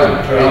you're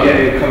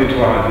you're coming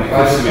to our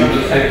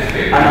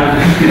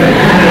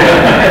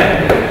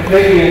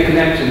making a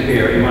connection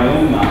here in my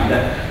own mind,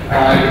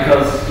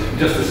 because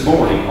just this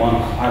morning on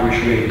Irish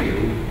radio,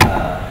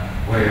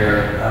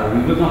 where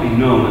we would not be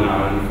known in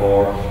Ireland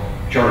for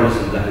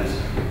journalism that is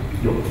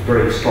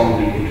very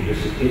strongly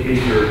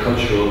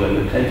intercultural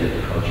and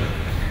attentive to culture.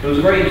 There was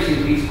a very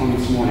interesting piece on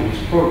this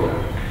morning's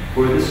program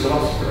where this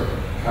philosopher,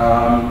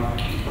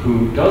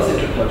 who does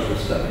intercultural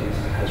studies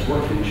and has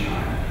worked in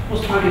China,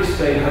 was trying to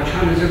explain how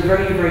China is a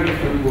very, very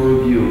different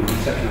worldview and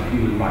conception of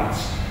human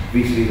rights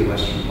vis-a-vis the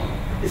Western one.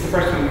 It's the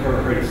first time I've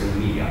ever heard this in the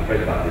media. I've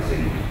read about this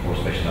in more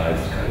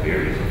specialized kind of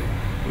areas of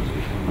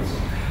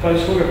journalism. But I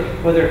just wonder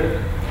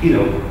whether,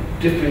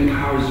 differing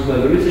powers as well,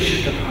 there is a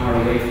shift of power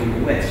away from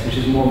the West, which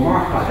is more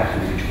marked by that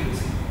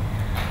individualism.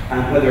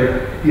 And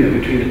whether,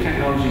 between the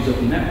technologies of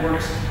the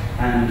networks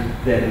and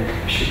then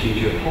shifting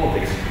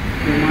geopolitics,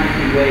 there might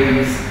be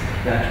ways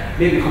that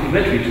may be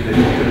complementary to the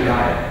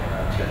Gaia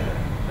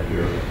that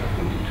you're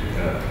pointing to,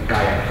 the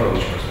Gaia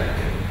approach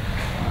perspective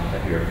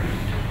that you're pointing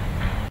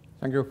to.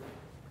 Thank you.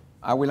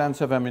 I will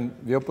answer them in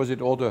the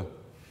opposite order.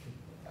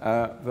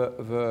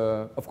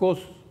 Of course,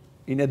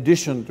 in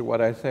addition to what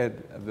I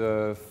said,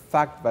 the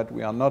fact that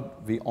we are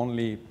not the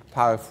only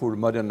powerful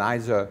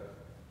modernizer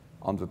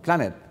on the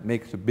planet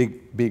makes a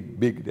big, big,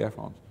 big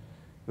difference.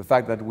 The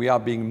fact that we are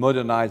being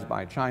modernized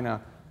by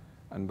China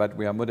and that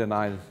we are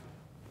modernized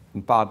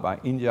in part by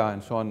India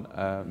and so on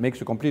makes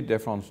a complete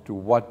difference to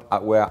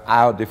where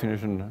our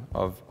definition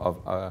of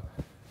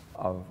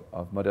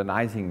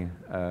modernizing.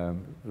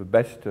 The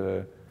best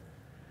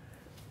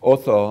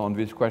author on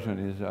this question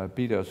is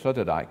Peter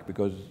Sloterdijk,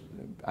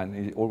 and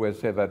he always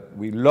said that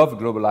we love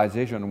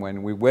globalization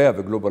when we were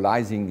the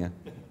globalizing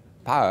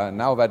power.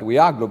 Now that we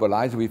are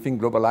globalized, we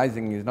think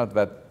globalizing is not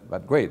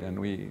that great.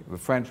 And the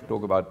French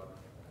talk about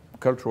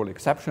cultural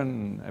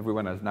exception.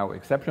 Everyone has now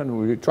exception.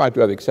 We try to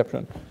have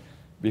exception.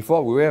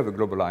 Before we were the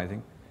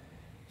globalizing.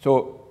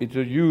 So it's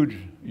a huge,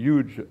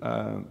 huge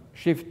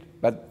shift.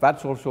 But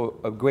that's also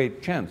a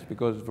great chance,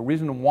 because the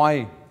reason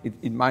why,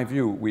 in my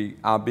view, we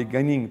are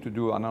beginning to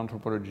do an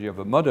anthropology of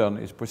the modern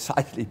is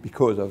precisely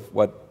because of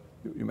what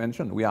you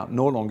mentioned. We are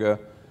no longer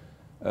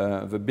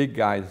the big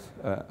guys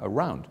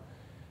around.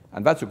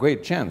 And that's a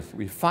great chance.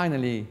 We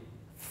finally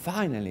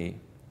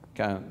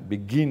can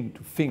begin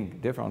to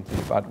think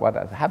differently about what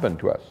has happened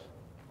to us,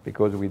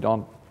 because we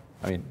don't,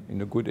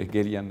 in a good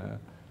Hegelian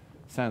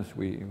sense,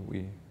 we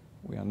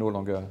are no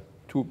longer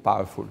too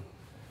powerful.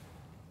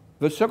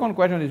 The second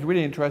question is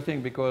really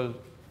interesting because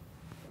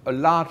a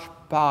large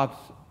part,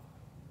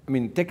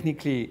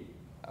 technically,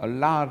 a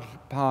large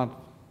part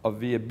of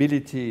the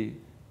ability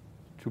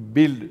to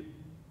build,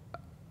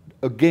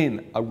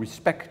 again, a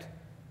respect,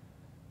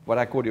 what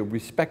I call a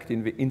respect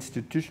in the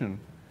institution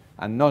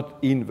and not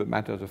in the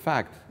matters of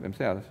fact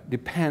themselves,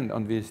 depend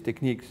on these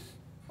techniques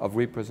of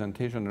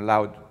representation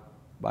allowed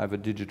by the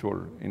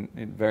digital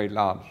in very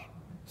large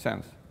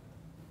sense.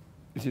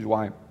 This is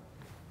why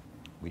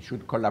we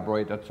should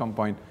collaborate at some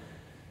point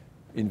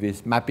in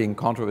this mapping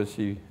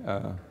controversy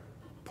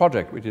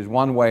project, which is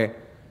one way.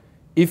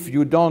 If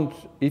you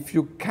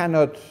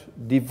cannot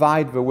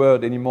divide the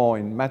world anymore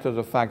in matters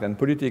of fact and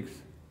politics,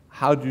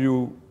 how do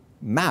you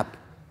map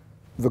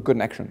the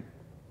connection?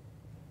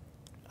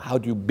 How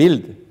do you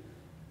build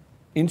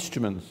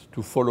instruments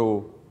to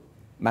follow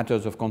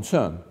matters of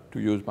concern, to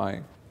use my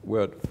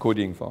word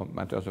coding for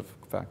matters of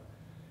fact?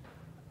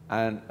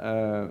 And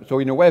so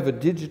in a way, the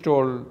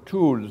digital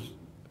tools,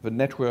 the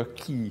network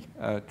key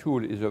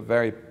tool is a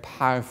very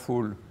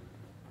powerful,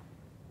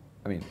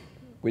 I mean,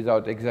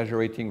 without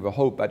exaggerating the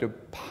hope, but a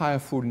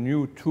powerful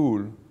new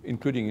tool,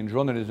 including in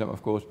journalism,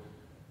 of course,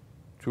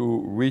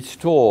 to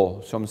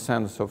restore some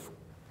sense of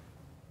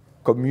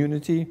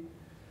community.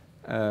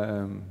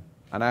 And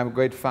I'm a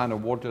great fan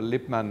of Walter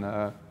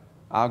Lippmann's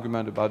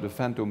argument about the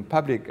phantom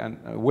public and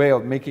a way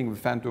of making the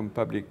phantom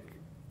public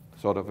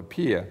sort of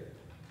appear.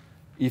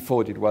 He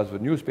thought it was the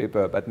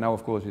newspaper, but now,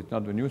 of course, it's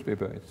not the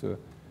newspaper. It's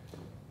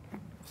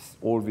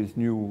all these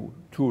new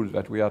tools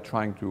that we are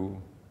trying to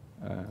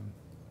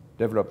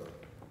develop.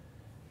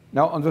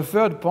 Now, on the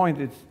third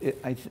point, is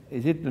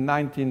it the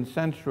 19th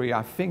century?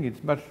 I think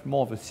it's much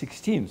more the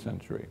 16th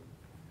century.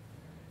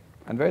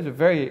 And there's a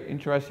very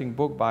interesting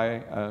book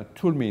by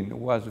Toulmin, who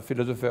was a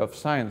philosopher of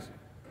science,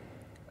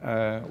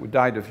 who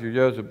died a few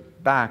years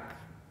back,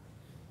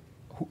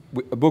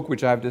 a book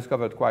which I have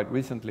discovered quite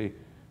recently,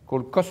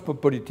 called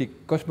Cosmopolitics.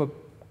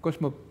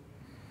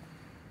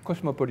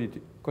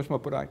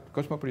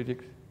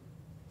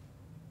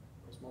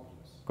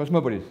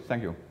 Cosmopolis,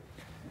 thank you.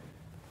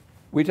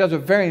 Which has a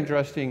very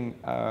interesting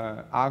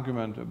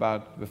argument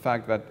about the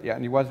fact that, yeah,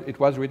 and it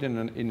was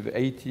written in the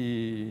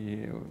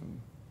 80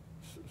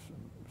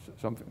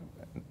 something,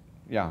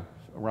 yeah,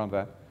 around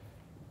that.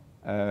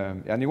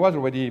 And he was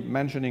already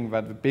mentioning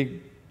that the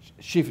big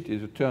shift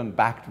is a turn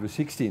back to the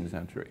 16th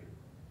century,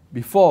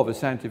 before the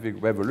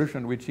scientific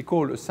revolution, which he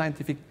called a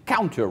scientific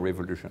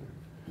counter-revolution.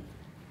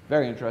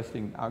 Very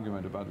interesting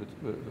argument about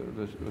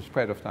the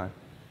spread of time.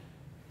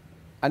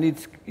 And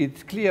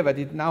it's clear that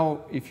it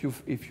now, if you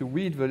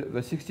read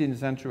the 16th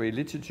century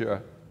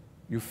literature,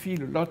 you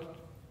feel a lot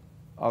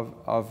of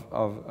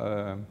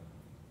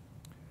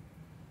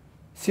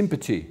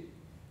sympathy.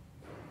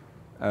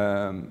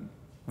 The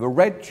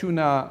red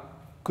tuna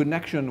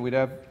connection will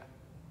have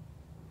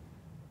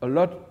a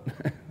lot,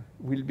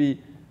 will be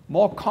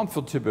more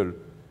comfortable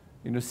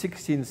in the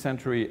 16th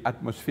century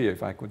atmosphere,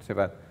 if I could say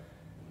that,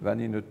 than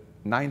in the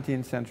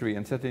 19th century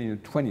and certainly in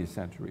the 20th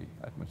century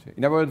atmosphere.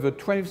 In other words, the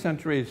 20th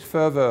century is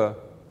further,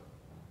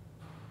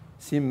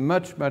 seem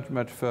much, much,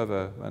 much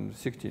further than the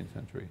 16th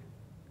century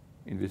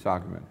in this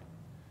argument.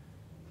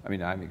 I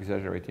mean, I'm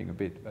exaggerating a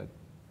bit, but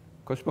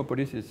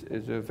Cosmopolis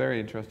is a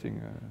very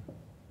interesting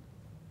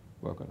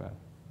work on that.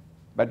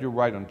 But you're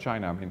right on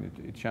China. I mean,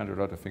 it changed a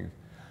lot of things.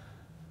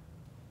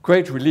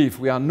 Great relief,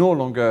 we are no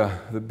longer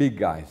the big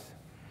guys,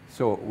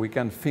 so we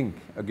can think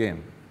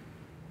again.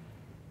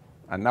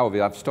 And now they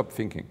have stopped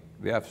thinking.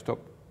 They have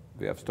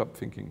stopped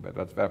thinking, but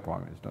that's their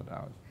problem, it's not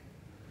ours.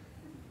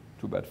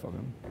 Too bad for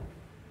them.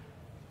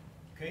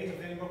 Okay, are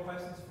there any more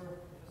questions for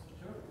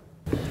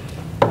Mr.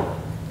 Latour?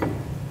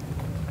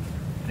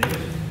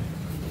 David?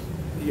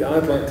 Yeah,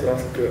 I'd like to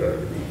ask,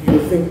 you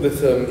think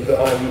that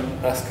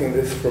I'm asking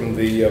this from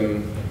the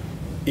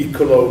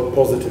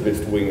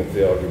ecolo-positivist wing of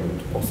the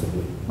argument,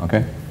 possibly.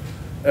 Okay.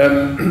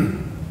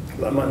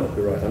 That might not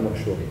be right, I'm not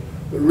sure.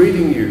 But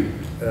reading you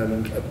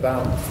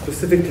about,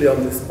 specifically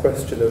on this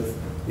question of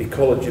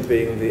ecology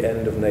being the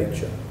end of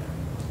nature,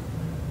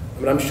 I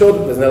mean, I'm sure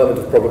that there's an element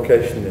of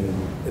provocation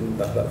in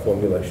that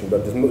formulation,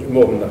 but there's much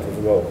more than that as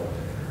well.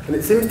 And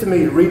it seems to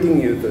me,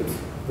 reading you,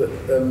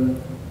 that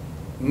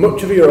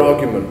much of your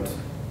argument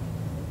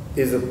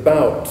is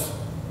about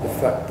the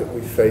fact that we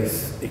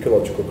face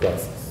ecological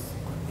crisis.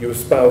 You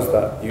espouse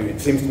that,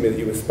 it seems to me that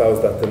you espouse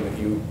that and that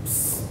you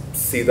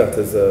see that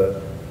as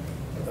a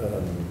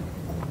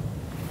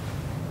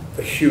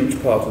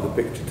huge part of the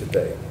picture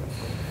today.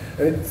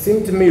 And it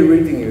seemed to me,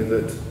 reading you,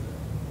 that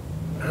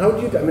how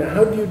do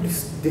you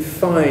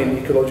define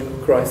ecological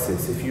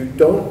crisis if you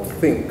don't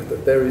think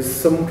that there is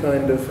some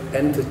kind of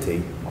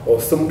entity or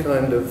some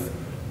kind of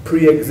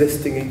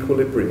pre-existing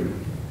equilibrium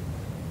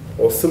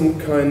or some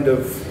kind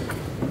of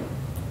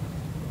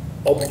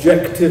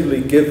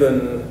objectively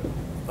given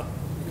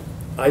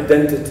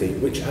identity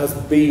which has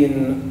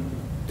been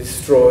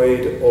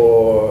destroyed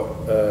or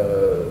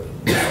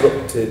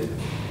disrupted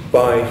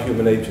by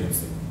human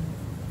agency?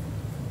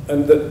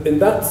 And that in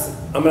that,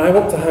 I mean, I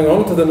want to hang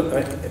on to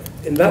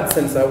in that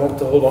sense, I want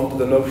to hold on to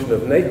the notion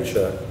of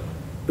nature,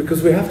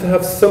 because we have to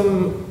have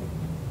some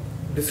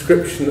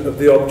description of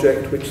the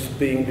object which is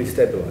being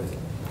destabilized.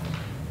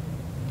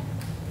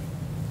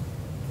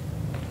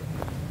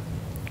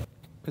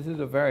 This is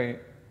a very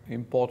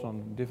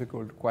important,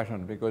 difficult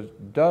question, because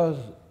does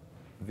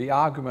the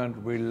argument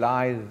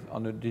relies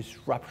on a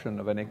disruption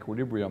of an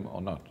equilibrium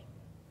or not?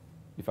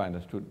 If I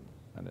understood.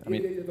 I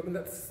mean,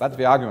 that's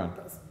the argument.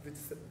 That's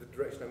the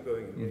direction I'm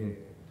going in. Mm-hmm.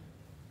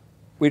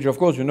 Which, of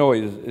course, you know,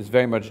 is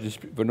very much,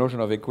 the notion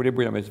of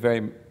equilibrium is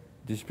very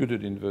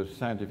disputed in the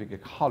scientific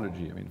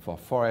ecology. I mean, for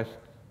forests,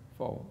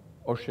 for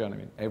ocean. I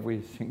mean,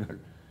 every single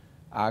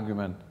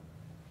argument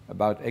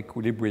about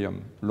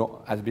equilibrium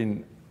has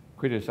been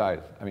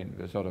criticized. I mean,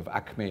 the sort of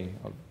acme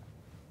of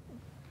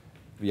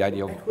the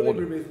idea of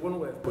equilibrium is one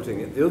way of putting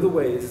it. The other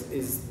way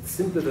is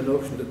simply the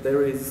notion that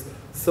there is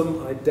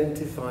some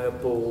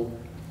identifiable,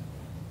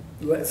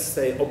 let's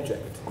say,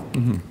 object.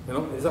 Mm-hmm. You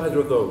know, it's either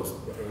of those.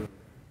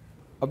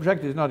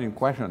 Object is not in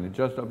question. It's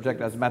just object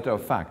as a matter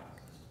of fact.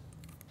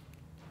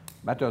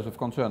 Matters of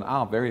concern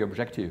are very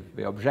objective.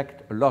 They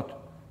object a lot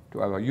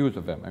to our use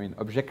of them. I mean,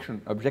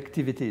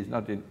 objectivity is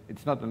not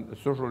it's not a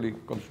socially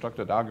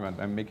constructed argument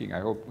I'm making. I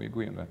hope we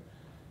agree on that.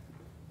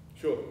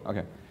 Sure.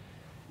 Okay.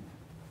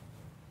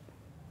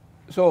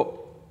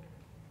 So,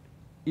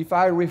 if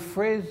I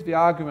rephrase the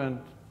argument,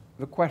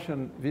 the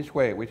question this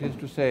way, which is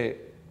to say,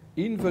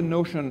 in the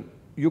notion,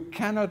 you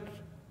cannot,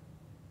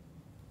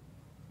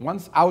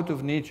 once out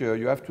of nature,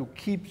 you have to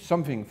keep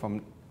something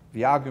from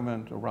the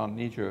argument around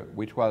nature,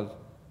 which was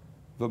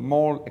the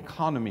moral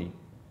economy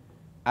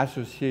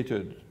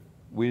associated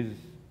with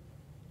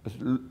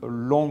a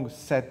long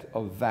set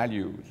of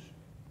values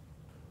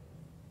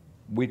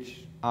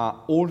which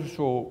are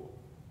also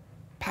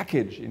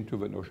packaged into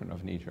the notion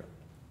of nature.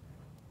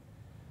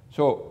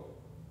 So,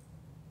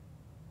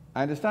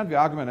 I understand the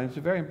argument, and it's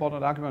a very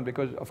important argument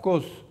because, of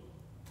course,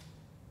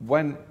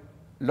 when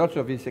lots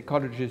of these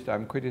ecologists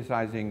I'm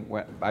criticizing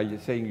by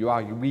saying you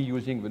are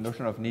reusing the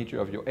notion of nature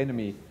of your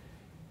enemy,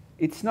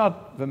 it's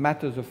not the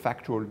matters of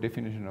factual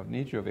definition of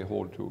nature they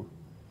hold to.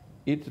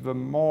 It's the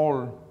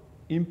moral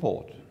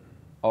import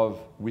of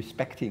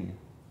respecting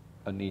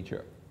a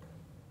nature.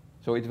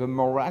 So it's the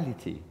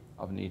morality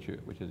of nature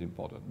which is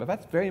important. But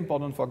that's very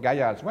important for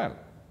Gaia as well.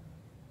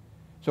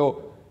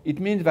 So it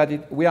means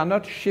that we are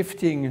not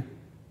shifting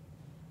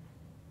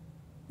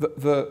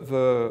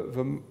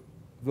the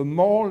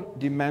moral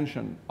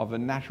dimension of the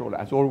natural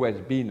has always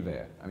been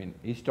there. I mean,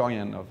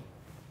 historian of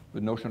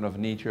the notion of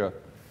nature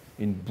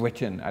in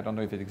Britain, I don't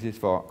know if it exists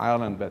for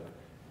Ireland, but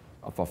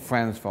for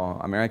France, for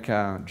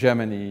America,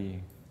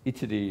 Germany,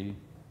 Italy,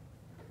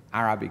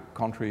 Arabic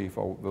country,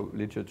 for the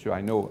literature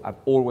I know, I've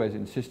always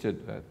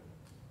insisted that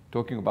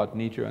talking about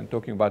nature and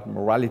talking about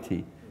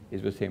morality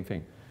is the same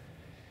thing.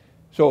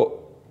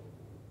 So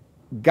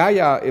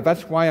Gaia,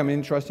 that's why I'm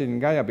interested in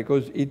Gaia,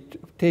 because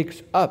it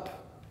takes up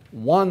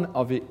one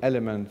of the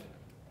elements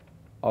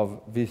of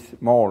this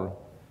moral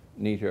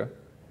nature,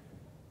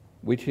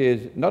 which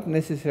is not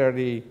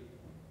necessarily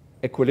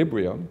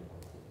equilibrium,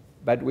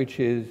 but which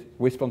is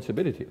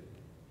responsibility.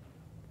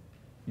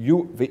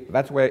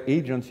 That's where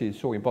agency is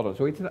so important.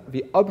 So it's not,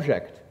 the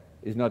object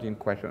is not in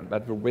question,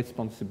 but the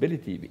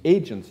responsibility, the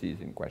agency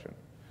is in question.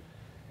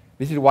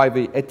 This is why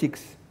the ethic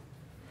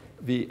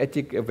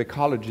of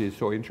ecology is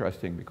so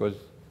interesting, because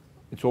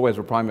it's always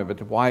a primer,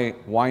 but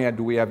why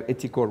do we have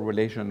ethical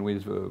relation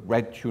with the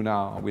red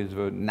tuna, or with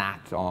the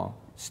gnat, or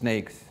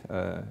snakes,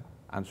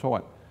 and so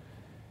on?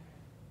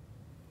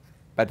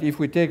 But if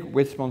we take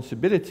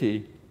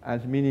responsibility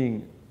as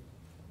meaning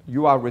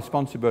you are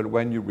responsible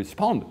when you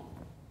respond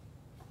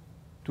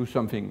to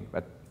something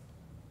that's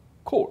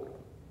cold,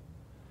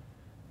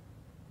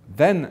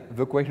 then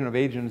the question of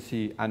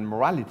agency and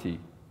morality,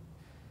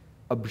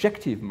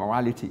 objective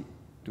morality,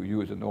 to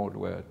use an old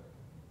word,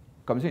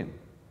 comes in.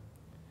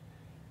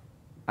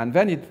 And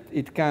then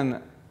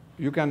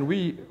you can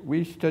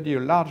re-study a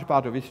large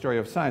part of history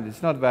of science.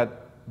 It's not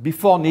that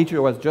before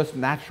nature was just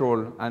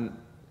natural and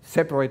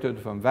separated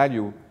from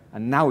value,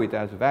 and now it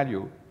has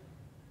value.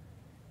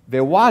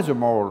 There was a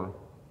moral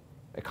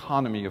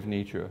economy of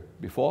nature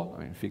before.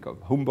 I mean, think of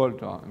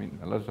Humboldt, or, I mean,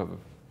 a lot of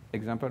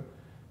examples.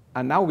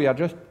 And now we are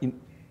just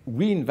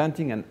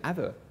reinventing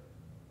another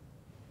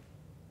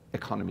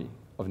economy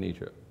of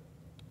nature.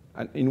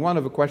 And in one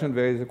of the questions,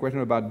 there is a question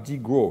about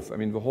degrowth. I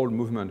mean, the whole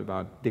movement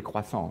about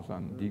décroissance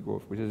and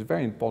degrowth, which is a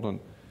very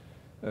important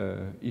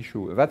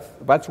issue.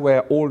 That's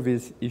where all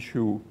these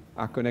issues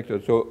are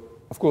connected. So,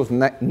 of course,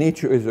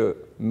 nature is a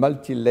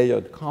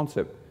multi-layered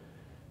concept.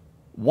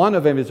 One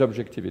of them is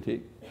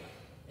objectivity,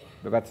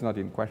 but that's not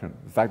in question.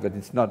 The fact that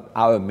it's not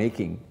our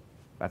making,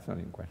 that's not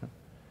in question.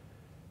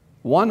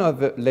 One of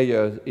the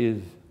layers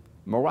is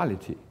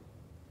morality.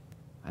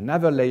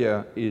 Another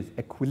layer is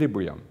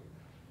equilibrium.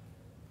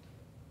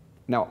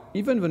 Now,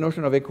 even the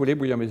notion of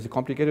equilibrium is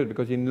complicated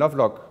because in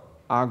Lovelock's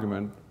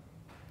argument,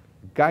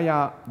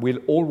 Gaia will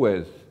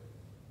always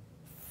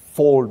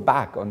fall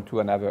back onto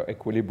another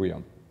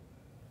equilibrium.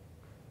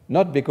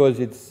 Not because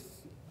it's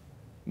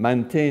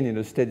maintained in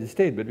a steady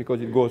state, but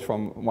because it goes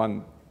from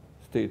one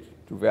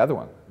state to the other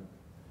one.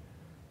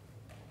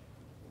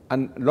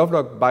 And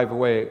Lovelock, by the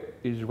way,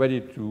 is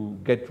ready to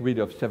get rid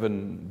of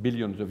 7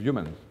 billion of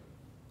humans,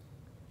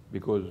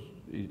 because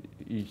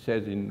he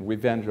says in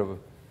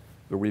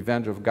The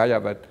Revenge of Gaia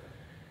that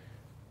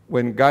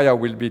when Gaia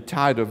will be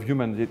tired of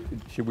humans,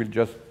 she will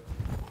just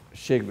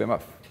shake them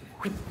off.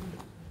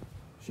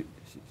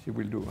 She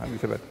will do, how do you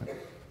say that?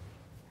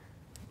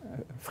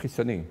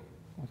 Frissonner.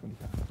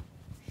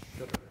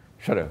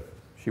 Shudder.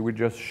 She will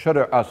just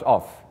shudder us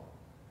off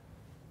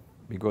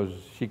because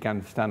she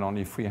can stand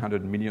only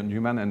 300 million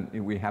humans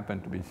and we happen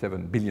to be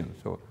 7 billion.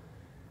 So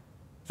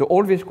So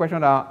all these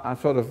questions are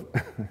sort of,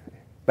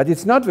 but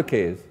it's not the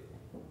case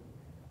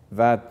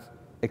that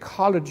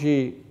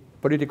ecology,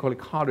 political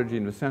ecology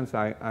in the sense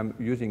I'm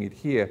using it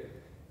here,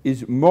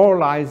 is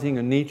moralizing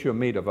a nature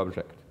made of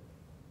object.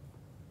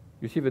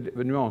 You see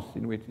the nuance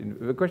in which,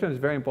 the question is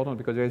very important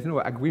because there is no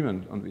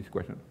agreement on this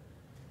question.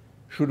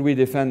 Should we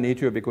defend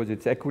nature because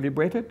it's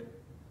equilibrated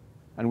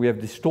and we have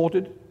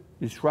distorted,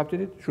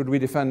 disrupted it? Should we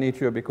defend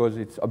nature because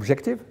it's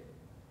objective?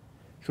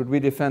 Should we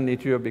defend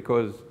nature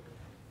because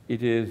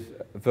it is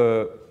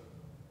the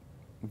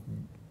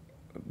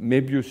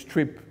Möbius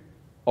strip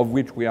of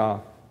which we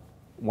are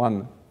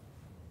one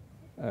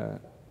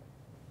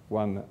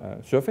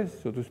surface,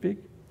 so to speak?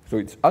 So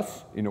it's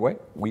us, in a way.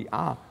 We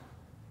are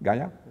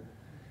Gaia.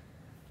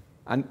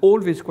 And all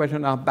these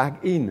questions are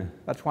back in.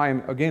 That's why,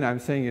 I'm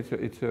saying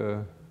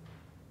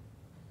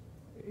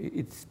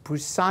it's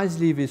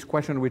precisely this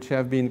question which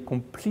have been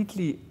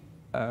completely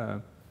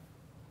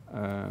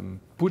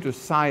put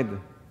aside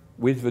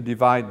with the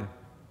divide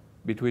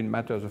between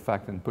matters of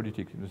fact and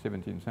politics in the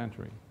 17th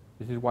century.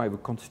 This is why the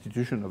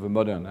constitution of the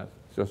modern has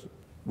just,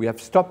 we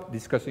have stopped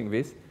discussing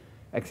this,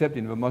 except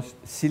in the most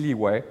silly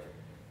way,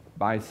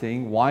 by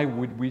saying, why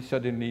would we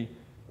suddenly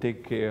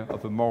take care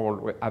of a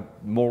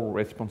moral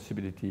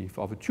responsibility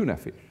for the tuna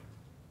fish?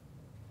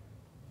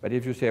 But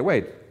if you say,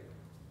 wait,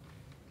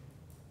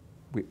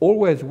 we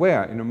always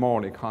were in a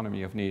moral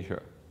economy of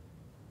nature.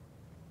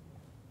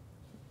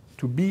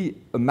 To be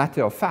a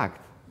matter of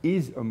fact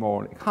is a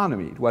moral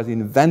economy. It was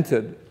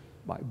invented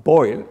by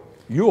Boyle,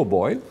 your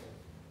Boyle,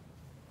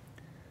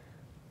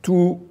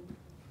 to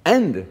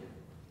end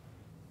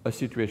a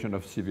situation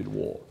of civil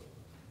war,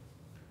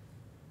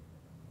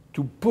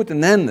 to put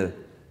an end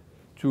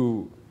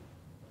to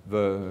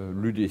the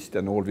ludists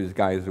and all these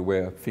guys who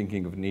were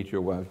thinking of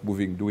nature was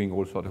moving, doing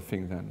all sorts of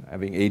things and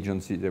having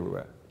agencies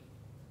everywhere.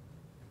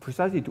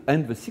 Precisely to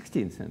end the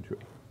 16th century.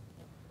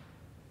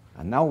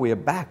 And now we are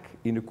back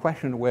in a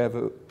question where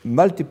the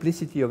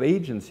multiplicity of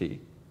agency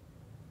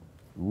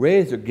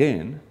raise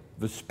again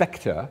the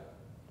specter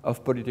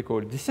of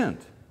political dissent.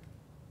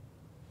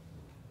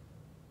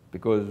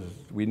 Because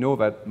we know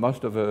that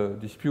most of the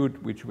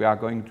dispute which we are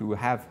going to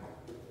have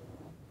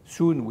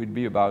soon will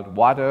be about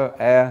water,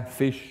 air,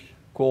 fish,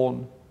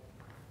 corn,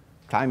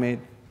 climate,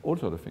 all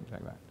sorts of things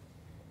like that.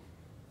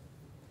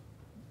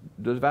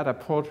 Does that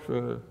approach?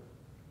 Thank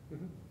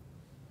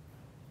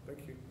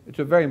you. It's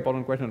a very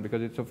important question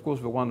because it's, of course,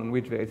 the one on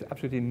which there is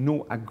absolutely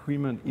no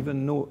agreement,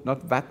 even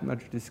not that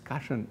much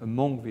discussion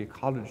among the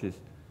ecologists.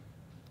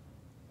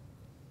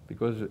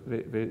 Because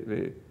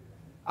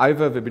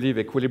either they believe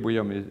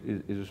equilibrium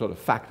is a sort of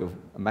fact,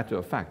 a matter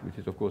of fact, which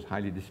is, of course,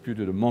 highly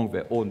disputed among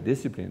their own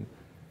discipline,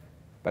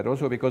 but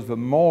also because the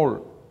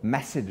moral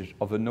message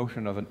of the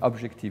notion of an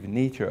objective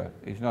nature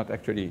is not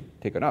actually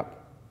taken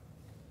up.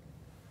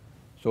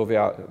 So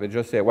they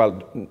just say,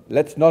 well,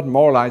 let's not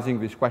moralizing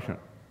this question.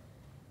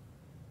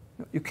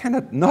 You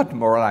cannot not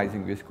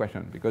moralizing this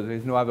question because there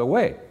is no other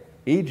way.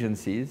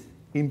 Agencies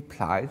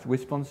implies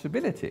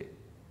responsibility.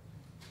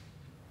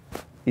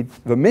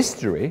 The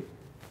mystery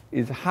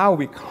is how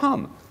we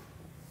come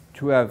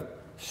to have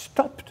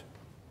stopped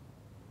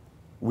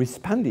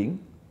responding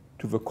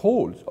to the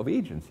calls of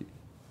agencies.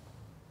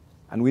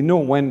 And we know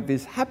when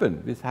this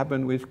happened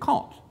with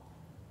Kant.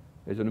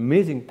 There's an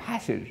amazing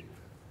passage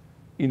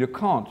in the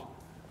Kant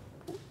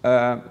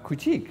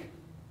critique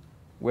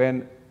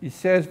when he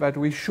says that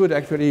we should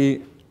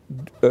actually,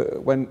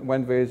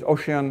 when there is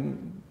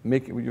ocean,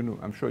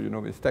 I'm sure you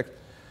know this text,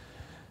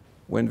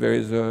 when there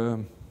is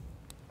the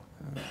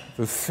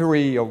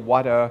fury of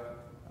water,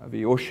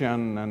 the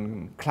ocean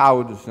and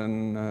clouds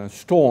and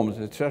storms,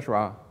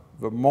 etc.,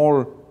 the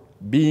moral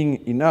being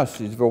in us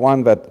is the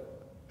one that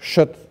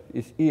shuts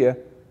his ear,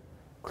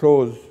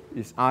 close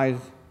his eyes,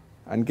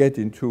 and get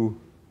into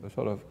a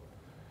sort of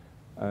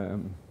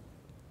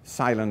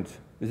silent,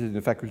 this is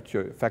the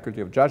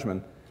faculty of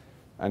judgment,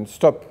 and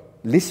stop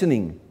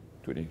listening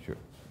to nature.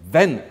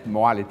 Then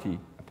morality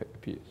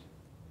appears.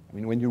 I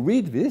mean, when you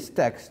read this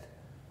text,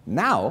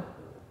 now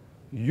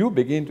you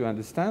begin to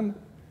understand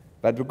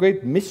that the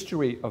great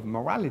mystery of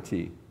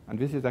morality, and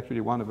this is actually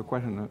one of the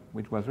questions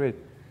which was raised,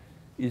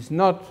 is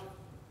not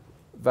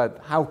that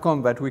how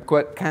come that we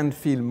can't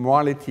feel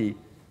morality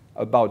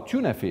about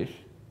tuna fish,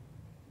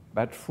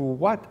 but through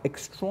what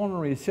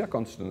extraordinary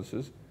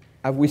circumstances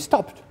have we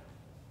stopped?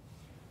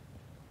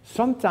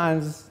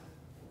 Sometimes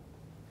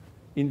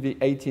in the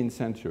 18th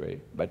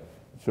century, but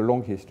it's a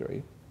long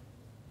history,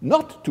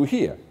 not to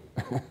hear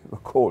the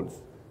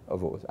calls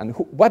of those. And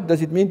what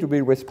does it mean to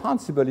be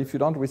responsible if you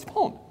don't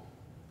respond?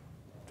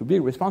 To be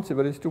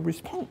responsible is to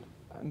respond.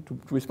 And to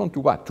respond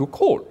to what? To a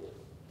call.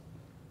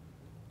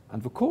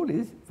 And the call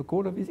is the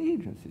call of these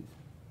agencies.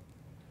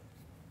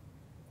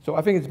 So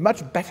I think it's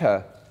much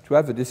better to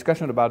have a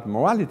discussion about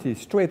morality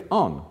straight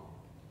on,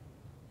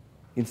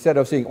 instead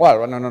of saying,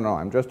 well, no,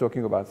 I'm just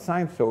talking about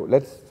science, so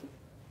let's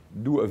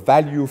do a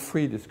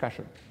value-free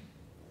discussion.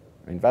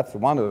 I mean, that's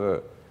one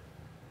of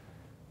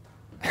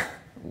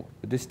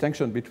the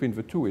distinction between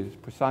the two is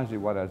precisely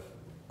what has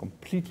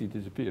completely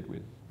disappeared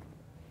with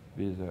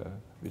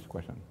this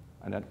question.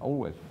 And that's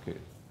always the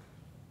case.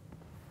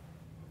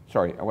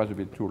 Sorry, I was a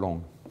bit too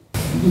long. I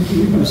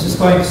was just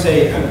going to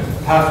say,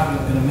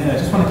 Pat, in a minute, I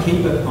just want to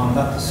keep it on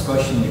that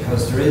discussion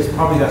because there is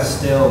probably that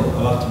still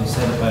a lot to be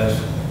said about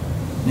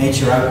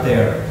nature out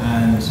there.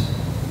 And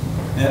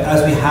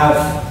as we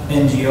have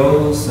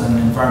NGOs and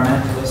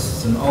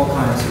environmentalists and all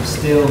kinds who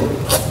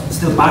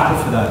still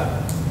battle for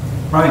that.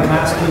 Brian, can I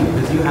ask you,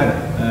 because you had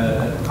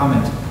a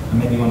comment, and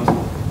maybe you want to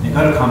make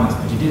other comments,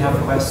 but you did have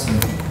a question,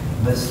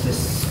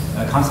 this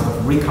concept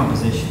of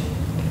recomposition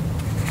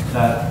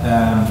that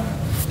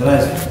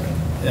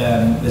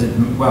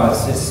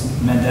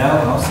it's Mendel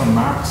and also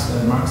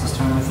Marx's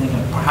term, I think,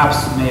 and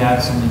perhaps may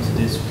add something to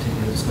this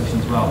particular discussion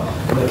as well.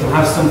 But it can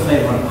have some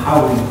flavour on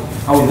how we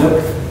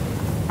look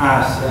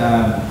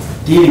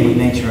at dealing with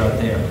nature out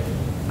there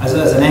as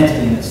an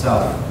entity in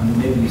itself, and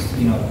maybe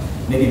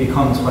maybe it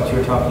becomes what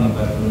you're talking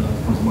about, it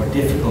becomes a more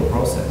difficult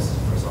process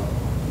for us all.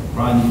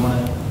 Brian, you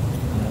want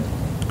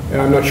to?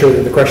 I'm not sure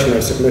that the question I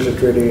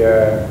submitted really.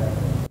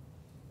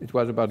 It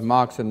was about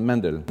Marx and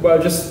Mendel.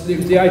 Well, just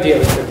the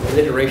idea of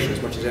alliteration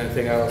as much as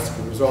anything else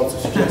was also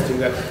suggesting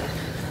that,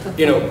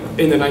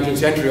 in the 19th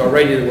century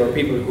already there were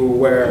people who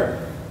were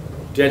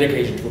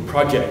dedicated to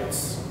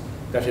projects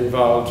that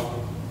involved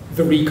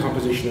the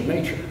recomposition of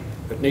nature,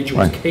 that nature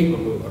was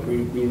capable of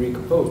being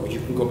recomposed. But you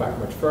can go back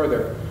much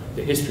further.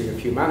 The history of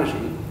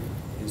humanity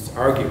is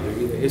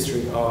arguably the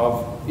history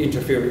of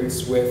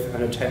interference with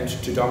an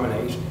attempt to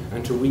dominate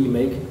and to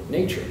remake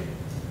nature.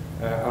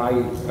 I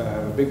have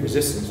a big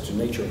resistance to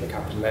nature with a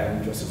capital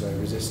N, just as I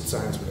resist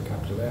science with a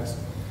capital S,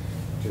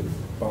 to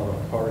borrow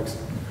Horrocks'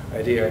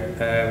 idea.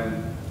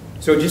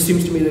 So it just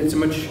seems to me that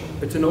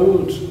it's an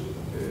old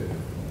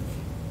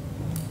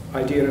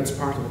idea, and it's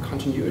part of the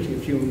continuity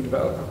of human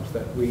development,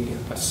 that we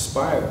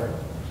aspire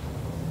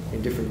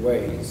in different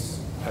ways,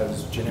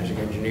 as genetic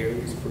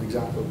engineers, for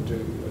example,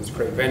 do, as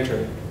Craig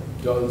Venter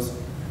does,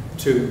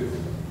 to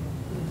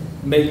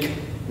make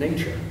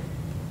nature.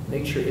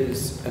 Nature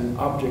is an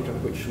object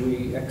on which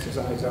we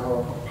exercise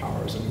our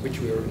powers and which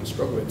we are in a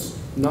struggle. It's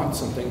not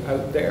something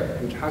out there,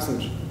 and it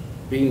hasn't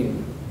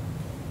been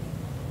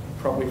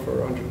probably for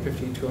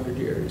 150, 200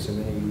 years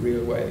in any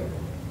real way.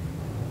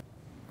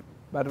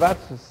 But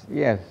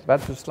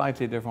that's a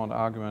slightly different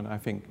argument, I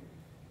think.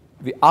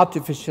 The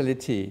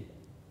artificiality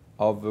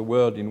of the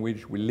world in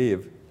which we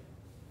live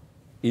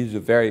is a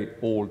very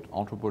old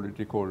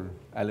anthropological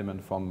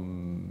element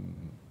from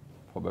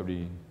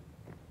probably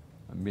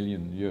a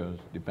million years,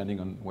 depending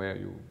on where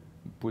you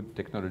put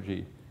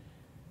technology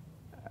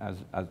as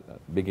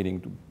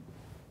beginning to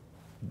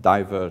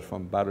diverge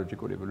from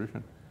biological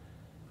evolution.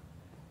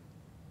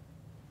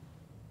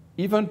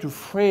 Even to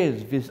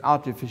phrase this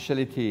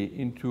artificiality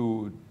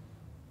into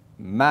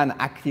man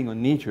acting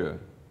on nature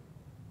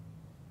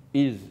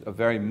is a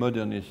very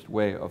modernist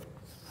way of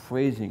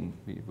phrasing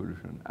the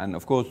evolution. And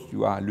of course,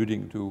 you are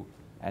alluding to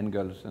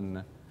Engels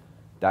and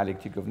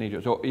dialectic of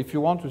nature. So if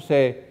you want to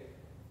say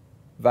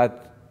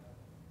that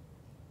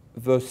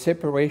the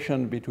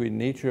separation between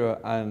nature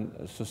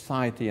and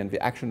society and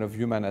the action of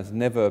human has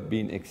never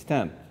been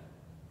extant,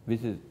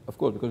 this is, of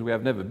course, because we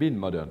have never been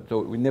modern.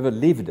 So we never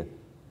lived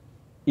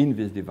in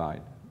this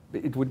divide.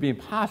 It would be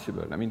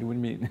impossible. I mean, it would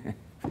mean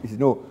there is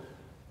no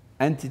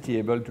entity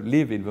able to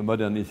live in the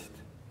modernist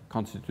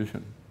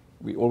constitution.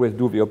 We always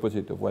do the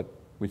opposite of what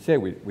we say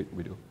we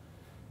do.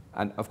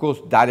 And of course,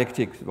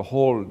 dialectics, the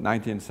whole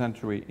 19th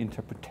century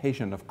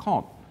interpretation of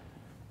Kant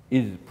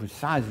is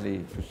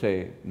precisely to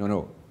say,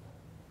 no,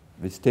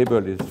 this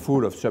table is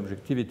full of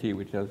subjectivity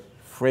which has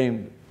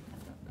framed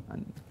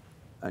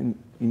and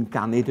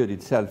incarnated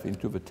itself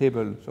into the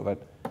table so that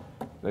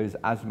there is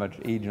as much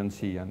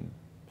agency and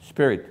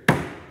spirit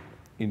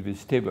in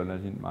this table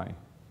as in my,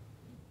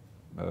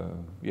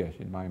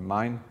 in my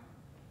mind,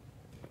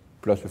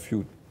 plus a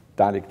few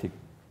dialectic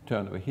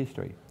turn of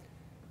history.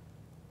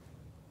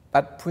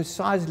 But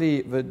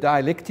precisely the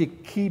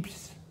dialectic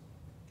keeps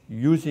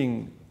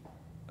using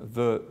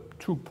the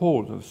two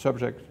poles of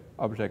subject,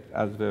 object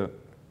as the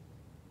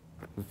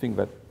thing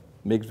that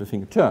makes the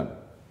thing turn.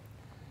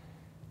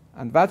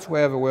 And that's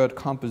where the word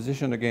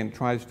composition again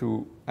tries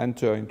to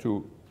enter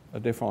into a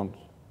different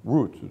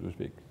route, so to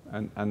speak,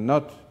 and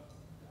not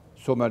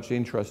so much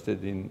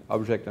interested in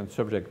object and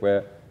subject,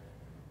 where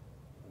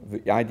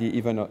the idea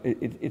even,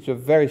 it's a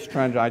very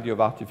strange idea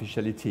of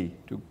artificiality,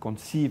 to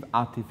conceive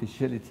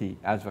artificiality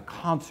as a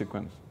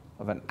consequence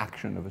of an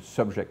action of a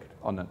subject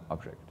on an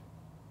object.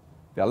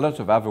 There are lots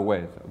of other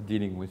ways of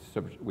dealing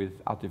with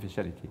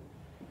artificiality.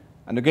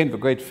 And again, the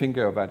great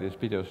thinker of that is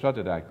Peter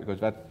Sloterdijk, because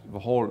that's the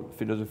whole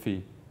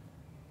philosophy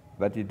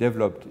that he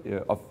developed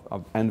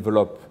of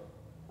envelope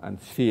and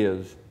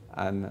spheres,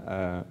 and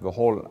the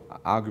whole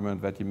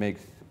argument that he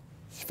makes,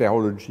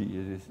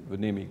 spherology is the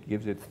name he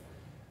gives it,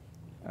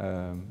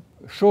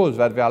 shows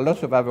that there are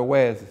lots of other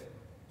ways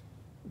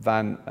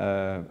than,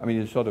 I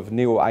mean, it's sort of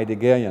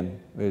neo-Heideggerian.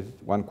 There's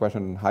one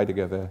question on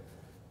Heidegger there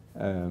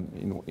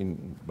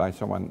by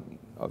someone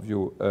of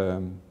you,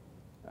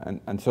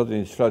 and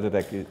certainly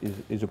Sloterdijk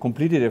is a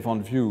completely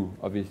different view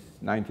of his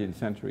 19th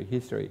century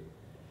history.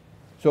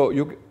 So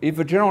if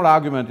the general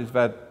argument is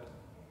that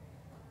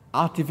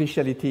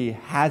artificiality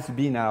has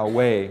been our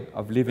way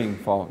of living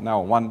for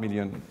now 1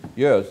 million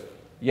years,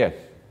 yes.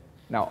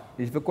 Now,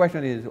 if the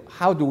question is,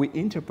 how do we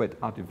interpret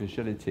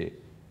artificiality?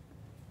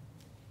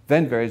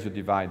 Then there is a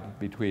divide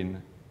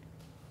between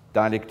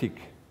dialectic,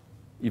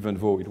 even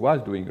though it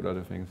was doing a lot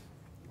of things,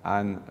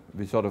 and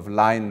the sort of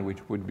line which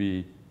would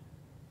be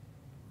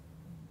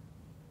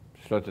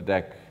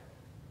Sloterdijk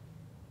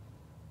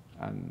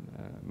and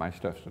my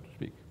stuff, so to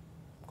speak,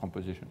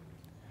 composition.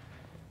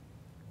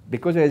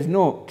 Because there is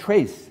no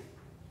trace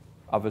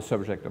of a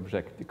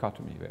subject-object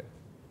dichotomy there.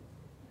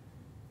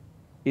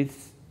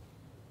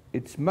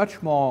 It's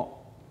much more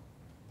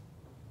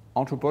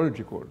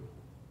anthropological.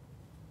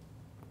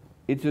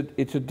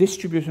 It's a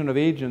distribution of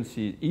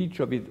agency, each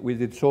of it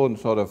with its own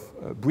sort of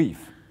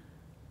brief.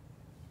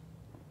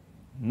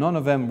 None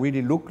of them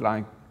really look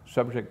like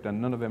subject,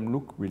 and none of them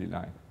look really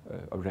like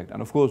object.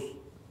 And of course,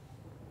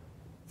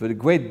 the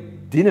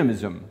great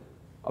dynamism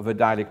of a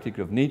dialectic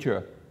of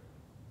nature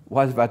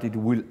was that it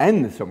will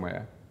end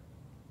somewhere.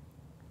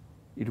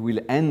 It will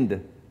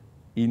end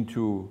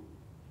into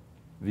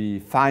the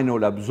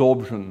final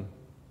absorption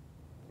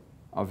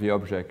of the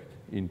object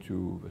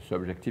into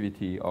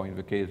subjectivity, or in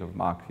the case of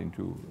Marx,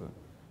 into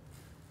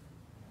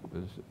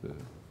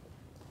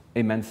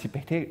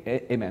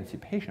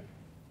emancipation.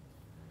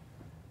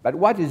 But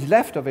what is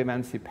left of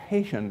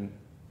emancipation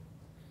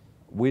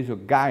with a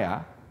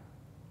Gaia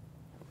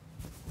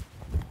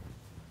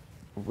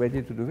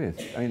ready to do this?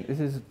 I mean, this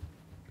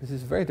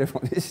is very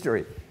different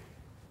history.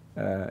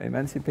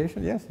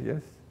 Emancipation, yes.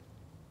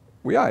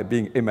 We are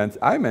being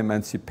I'm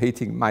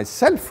emancipating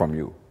myself from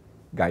you,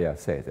 Gaia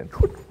says. And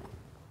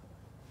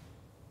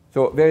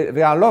so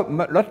there are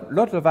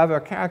lots of other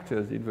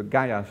characters in the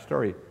Gaia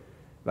story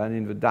than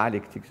in the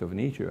dialectics of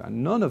nature,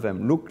 and none of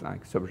them look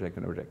like subject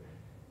and object.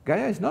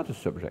 Gaia is not a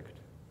subject,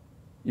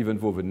 even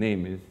though the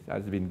name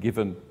has been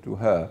given to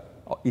her,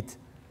 or it,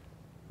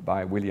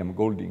 by William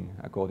Golding,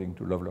 according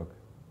to Lovelock.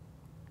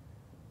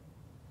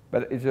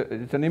 But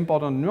it's an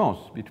important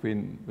nuance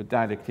between the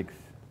dialectics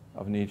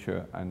of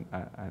nature and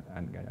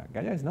Gaia.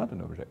 Gaia is not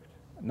an object,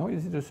 nor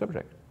is it a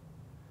subject.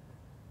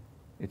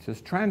 It's a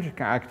strange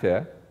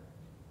character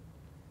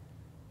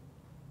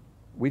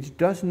which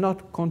does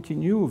not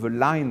continue the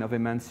line of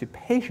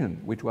emancipation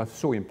which was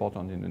so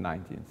important in the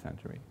 19th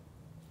century.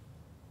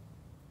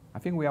 I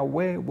think we are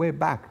way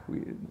back.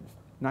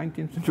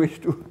 19th century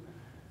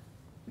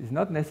is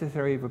not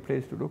necessarily the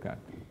place to look at.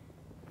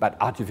 But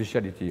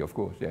artificiality, of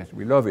course, yes,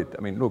 we love it.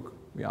 I mean, look,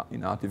 we are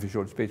in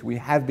artificial space. We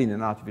have been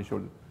in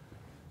artificial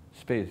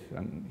space,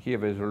 and here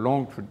there's a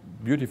long,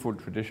 beautiful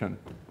tradition,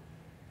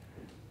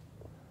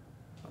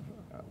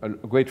 a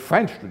great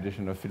French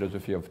tradition of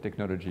philosophy of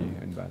technology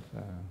in that.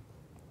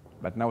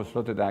 But now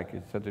Sloterdijk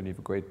is certainly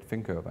the great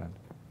thinker of that.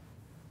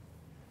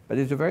 But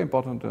it's a very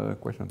important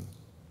question.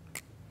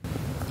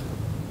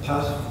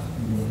 Pat?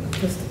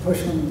 Just to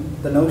push on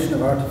the notion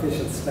of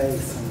artificial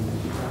space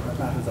and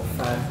matters of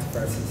fact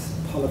versus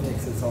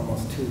politics is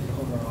almost two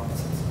polar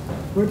opposites.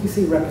 Where do you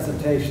see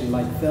representation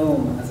like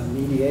film as a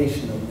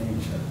mediation of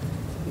nature?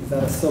 Is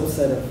that a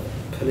subset of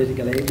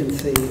political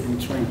agency in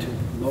trying to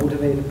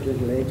motivate a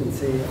political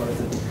agency, or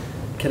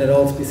can it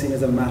also be seen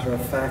as a matter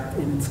of fact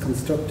in its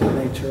constructive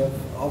nature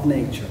of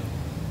nature?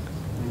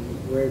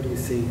 And where do you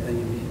see,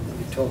 you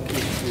talk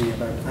interestingly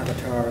about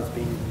Avatar as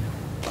being,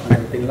 and there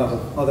have been a lot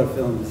of other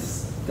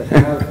films that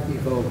have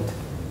evoked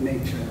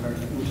nature in very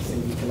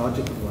interesting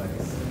ecological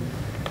ways.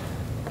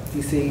 Do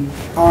you see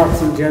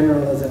arts in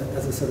general as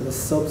a sort of a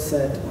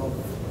subset of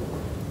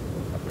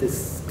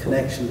this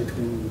connection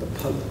between the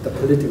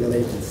political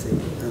agency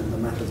and the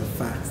matters of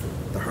facts,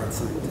 the hard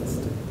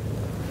scientists?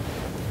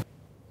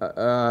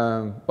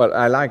 Well,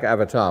 I like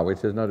Avatar,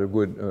 which is not a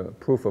good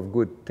proof of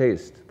good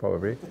taste,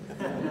 probably.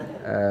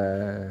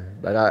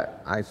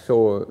 But I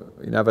saw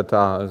in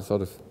Avatar a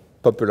sort of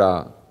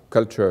popular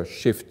culture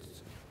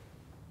shift,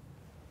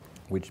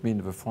 which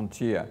means the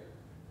frontier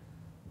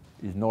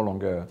is no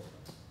longer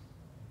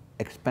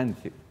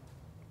expensive.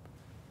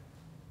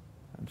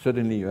 And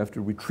suddenly you have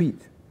to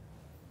retreat.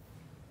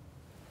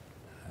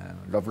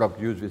 Lovelock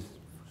used this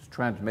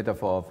strange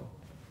metaphor of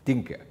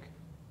Dunkirk.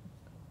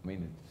 I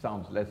mean, it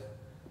sounds less,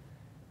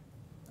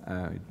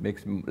 it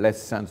makes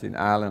less sense in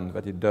Ireland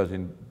than it does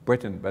in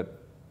Britain,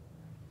 but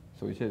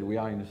so he said we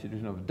are in a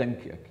situation of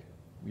Dunkirk.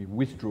 We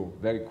withdraw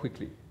very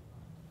quickly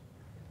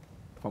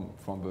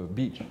from the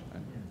beach,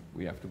 and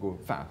we have to go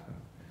fast.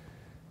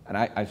 And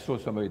I saw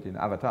some of it in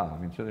Avatar. I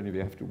mean, suddenly we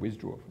have to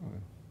withdraw.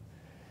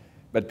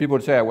 But people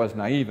say I was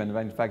naive, and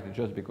in fact, it's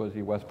just because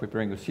he was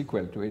preparing a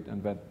sequel to it,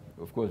 and that,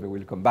 of course, they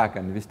will come back,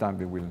 and this time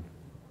they will.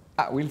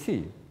 We'll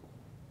see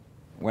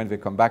when they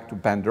come back to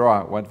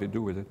Pandora what they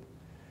do with it.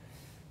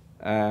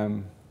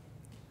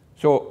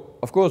 So,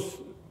 of course,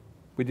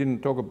 we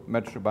didn't talk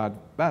much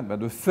about that, but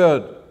the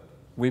third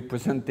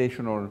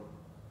representational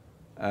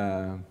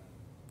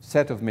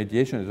set of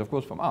mediation is, of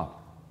course, from art.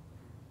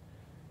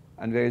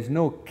 And there is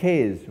no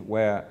case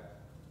where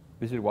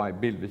This is why I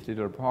built this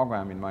little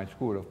program in my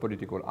School of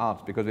Political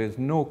Arts, because there's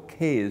no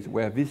case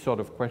where this sort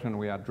of question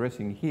we are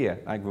addressing here,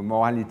 like the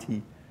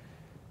morality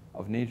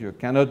of nature,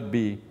 cannot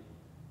be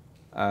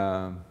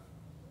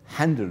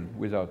handled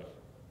without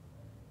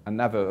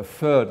a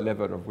third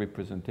level of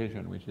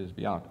representation, which is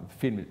the art.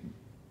 Film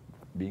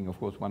being, of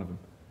course, one of them.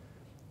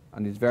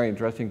 And it's very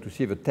interesting to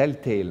see the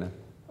telltale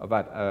of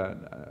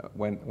that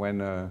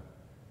when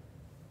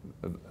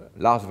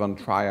Lars von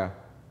Trier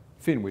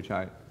film, which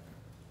I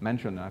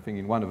mentioned, I think,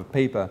 in one of the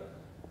paper,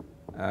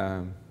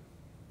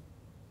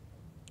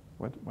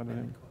 what is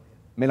it?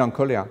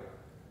 Melancholia.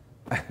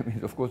 I mean,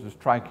 of course, a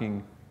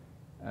striking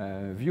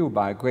view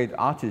by a great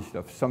artist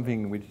of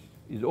something which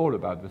is all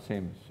about the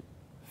same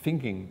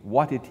thinking,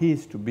 what it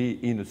is to be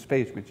in a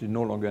space which is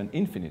no longer an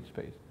infinite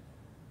space.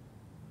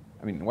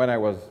 I mean, when I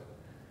was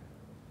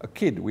a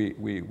kid,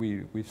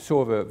 we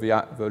saw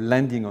the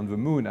landing on the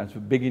moon as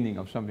the beginning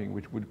of something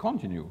which would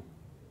continue.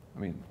 I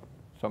mean,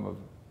 some of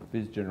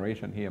this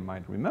generation here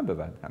might remember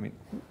that. I mean,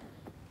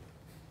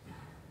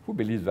 who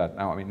believes that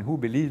now? I mean, who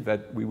believes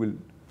that we will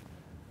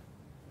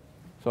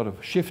sort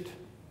of shift?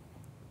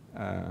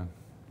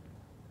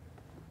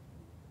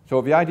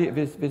 So the idea,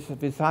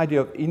 this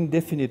idea of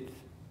indefinite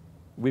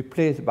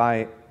replaced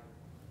by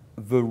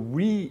the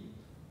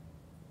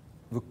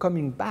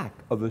coming back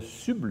of a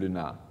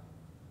sublunar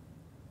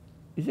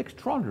is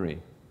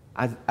extraordinary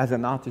as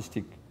an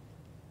artistic,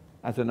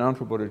 as an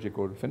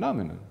anthropological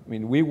phenomenon. I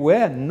mean,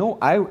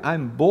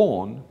 I'm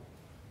born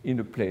in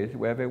a place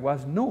where there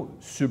was no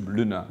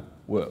sublunar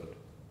world.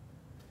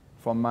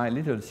 From my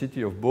little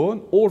city of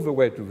Beaune all the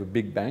way to the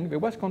Big Bang, there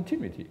was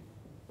continuity.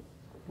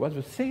 It was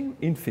the same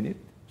infinite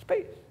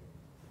space.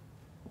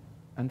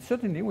 And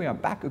certainly we are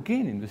back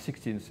again in the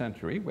 16th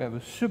century where the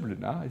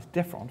sublunar is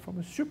different from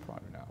the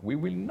supralunar. We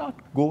will not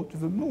go to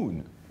the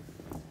moon.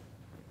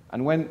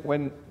 And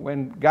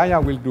when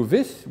Gaia will do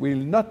this,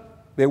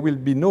 there will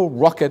be no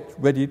rocket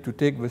ready to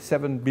take the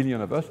 7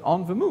 billion of us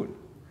on the moon.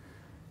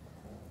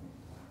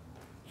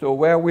 So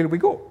where will we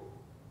go?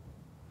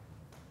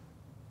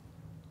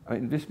 I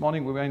mean, this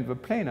morning we were in the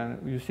plane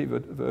and you see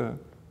the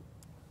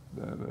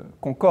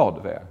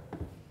Concorde there,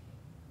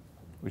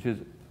 which is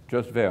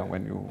just there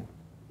when you,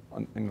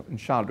 in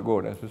Charles de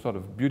Gaulle, there's a sort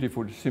of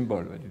beautiful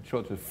symbol that it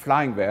shows it's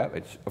flying there.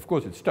 Of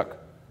course, it's stuck.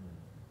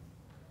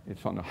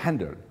 It's on a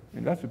handle. I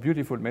mean, that's a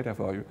beautiful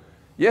metaphor.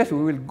 Yes,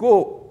 we will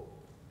go.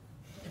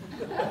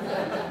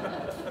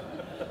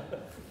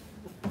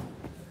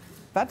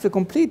 That's a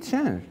complete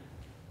change.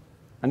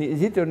 And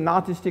is it an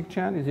artistic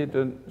change? Is it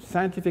a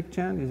scientific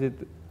change? Is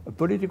it a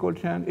political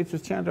change? It's a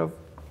change of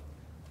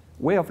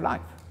way of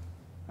life.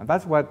 And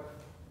that's what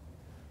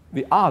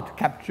the art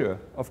capture,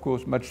 of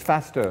course, much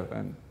faster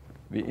than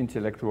the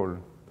intellectual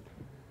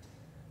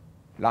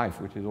life,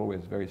 which is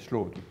always very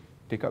slow to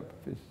take up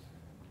this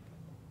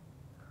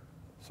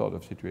sort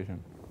of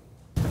situation.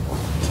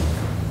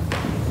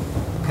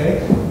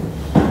 Okay.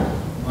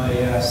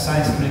 My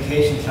science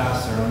communication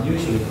classes are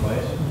unusually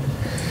quiet.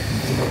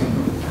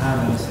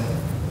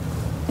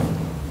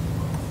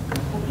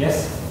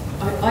 Yes?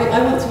 I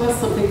want to ask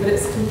something, but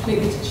it's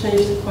completely to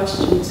change the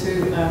question to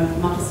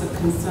matters of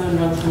concern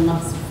rather than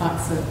matters of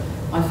fact, so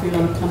I feel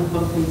I'm kind of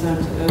bumping down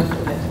to earth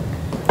a bit.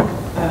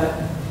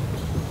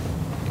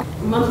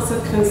 Matters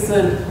of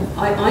concern.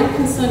 I'm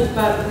concerned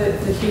about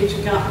the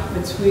huge gap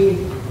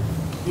between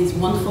these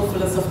wonderful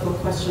philosophical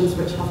questions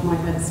which have my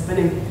head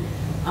spinning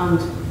and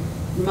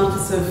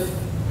matters of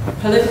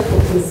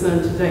political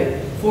concern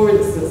today. For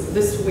instance,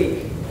 this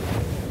week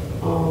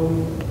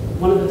on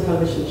one of the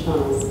television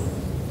channels,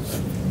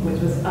 which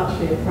was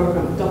actually a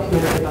program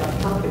documentary about a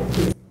Catholic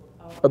priest.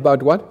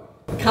 About what?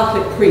 A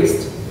Catholic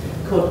priest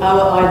called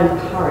Our Island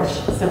Parish,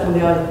 set on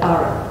the Isle of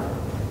Barra,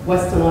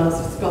 Western Isles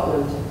of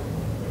Scotland.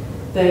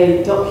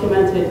 They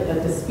documented a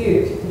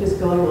dispute that is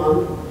going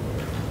on,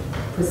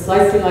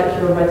 precisely like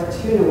your red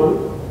tuna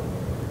one,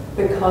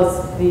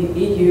 because the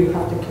EU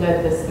have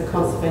declared this a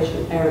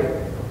conservation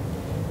area,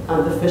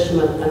 and the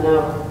fishermen are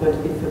now going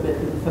to be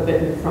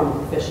forbidden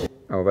from fishing.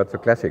 Oh, that's a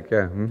classic,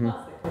 yeah. Mm-hmm.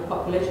 Classic. The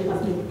population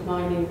has been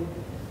declining,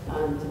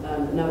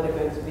 and now they're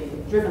going to be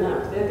driven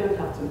out. They're going to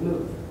have to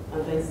move,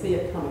 and they see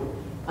it coming.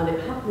 And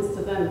it happens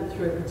to them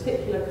through a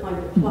particular kind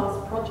of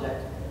class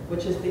project,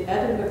 which is the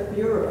Edinburgh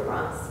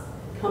bureaucrats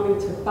coming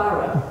to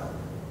Barra,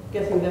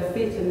 getting their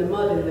feet in the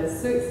mud in their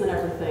suits and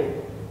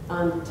everything,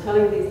 and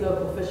telling these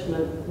local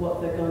fishermen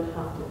what they're going to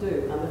have to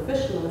do. And the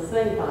fishermen are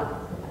saying back,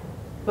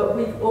 but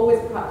we've always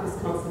practiced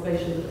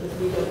conservation because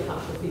we don't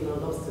capture female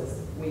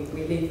lobsters. We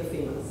leave the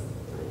females.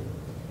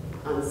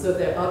 Right? And so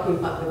they're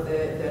arguing back with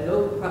their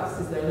local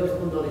practices, their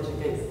local knowledge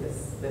against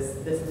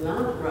this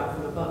land grab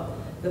from above.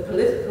 The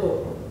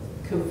political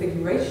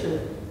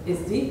configuration is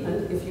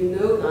deepened if you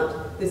know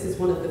that this is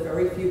one of the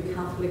very few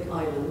Catholic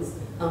islands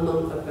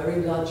among a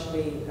very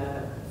largely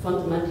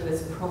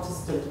fundamentalist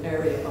Protestant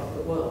area of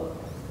the world.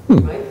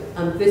 Right?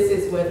 And this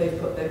is where they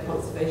put their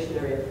conservation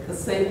area. The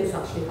same has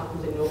actually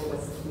happened in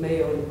Northwest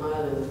Mayo in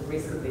Ireland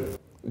recently.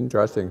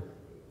 Interesting.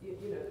 You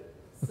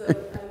know,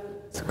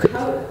 so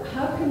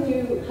how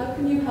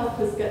can you help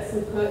us get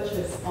some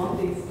purchase on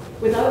these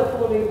without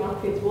falling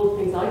back into all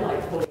things I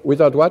like falling?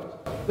 Without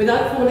what?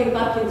 Without falling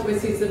back into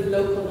issues of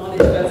local knowledge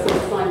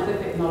versus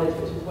scientific knowledge,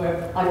 which is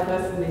where I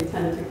personally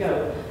tend to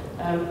go.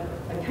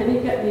 Can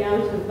you get me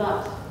out of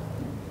that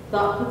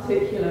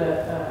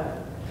particular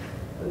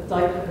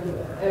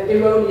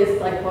erroneous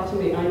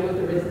dichotomy? I know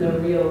there is no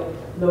real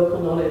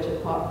local knowledge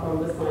apart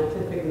from the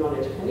scientific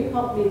knowledge. Can you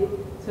help me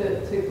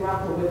to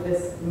grapple with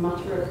this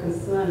matter of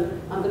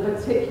concern and the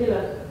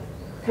particular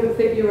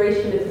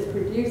configuration it is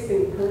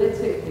producing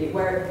politically,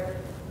 where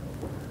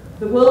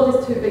the world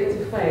is too big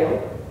to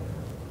fail,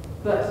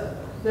 but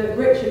the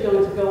rich are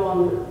going to go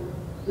on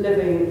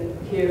living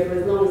here for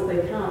as long as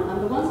they can,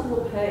 and the ones who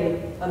will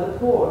pay are the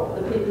poor,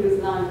 the people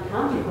whose land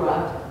can be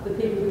grabbed, the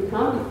people who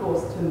can be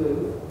forced to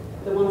move,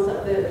 the ones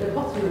at the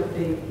bottom of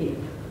the heap.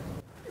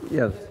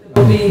 Yes.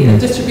 There will be a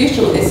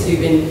distributional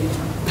issue in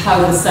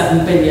how the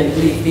 7 billion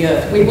leave the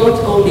earth. We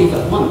won't all leave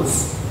at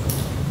once.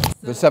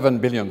 The 7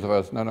 billions of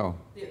us, no.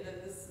 You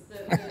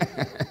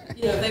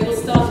know, they will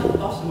start at the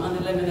bottom and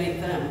eliminate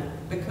them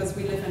because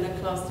we live in a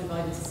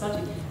class-divided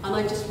society. And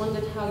I just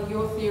wondered how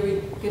your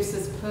theory gives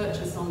us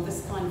purchase on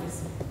this kind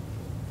of...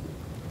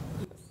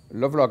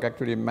 Lovelock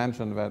actually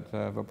mentioned that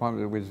the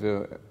problem with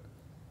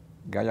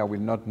Gaia will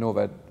not know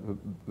that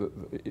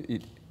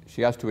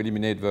she has to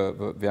eliminate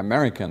the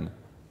American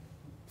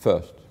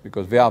first,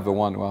 because they are the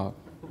one who are,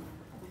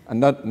 and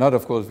not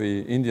of course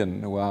the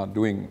Indian who are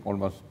doing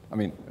almost, I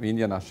mean, the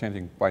Indian are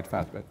changing quite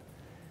fast, but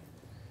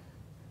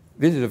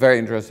this is a very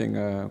interesting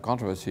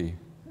controversy,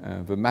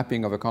 the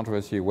mapping of a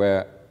controversy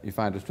where, if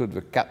I understood,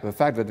 the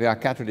fact that they are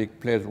Catholic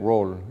plays a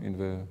role in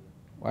the,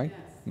 right?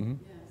 Yes,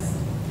 yes.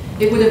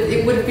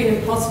 It would have been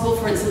impossible,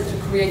 for instance, to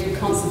create a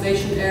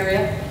conservation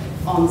area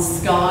on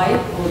Skye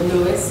or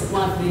Lewis,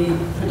 one of the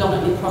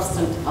predominantly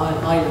Protestant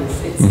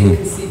islands. It's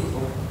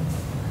inconceivable.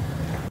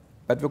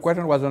 But the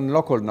question was on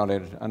local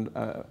knowledge, and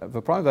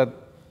the problem that,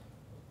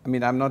 I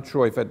mean, I'm not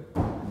sure if it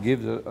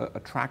gives a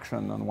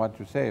traction on what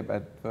you say,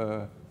 but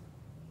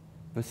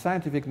the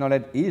scientific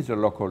knowledge is a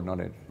local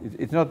knowledge.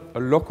 It's not a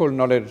local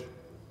knowledge,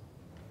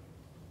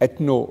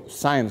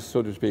 ethno-science,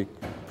 so to speak,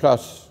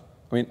 plus,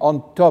 I mean,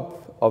 on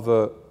top of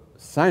a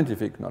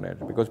scientific knowledge,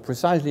 because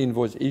precisely in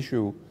those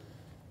issues,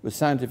 the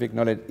scientific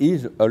knowledge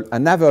is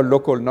another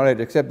local knowledge,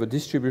 except the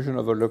distribution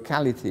of a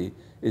locality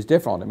is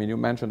different. I mean, you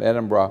mentioned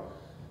Edinburgh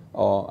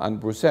and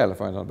Brussels,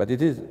 for example, but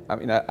it is, I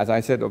mean, as I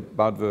said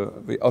about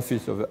the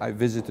office I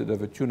visited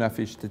of a tuna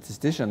fish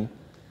statistician,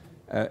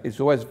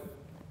 it's always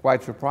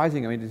quite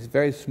surprising. I mean, it's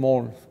very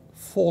small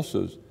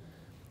forces,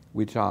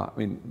 which are, I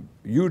mean,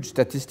 huge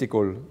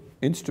statistical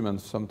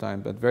instruments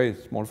sometimes, but very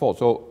small force.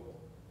 So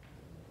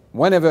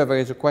whenever there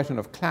is a question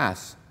of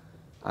class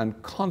and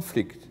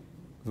conflict,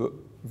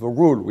 the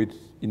rule, which,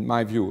 in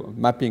my view, of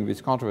mapping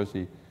this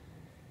controversy,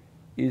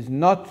 is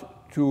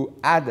not to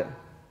add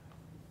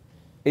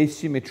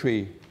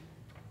asymmetry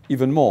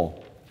even more,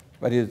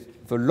 but is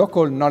the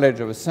local knowledge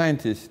of a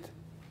scientist,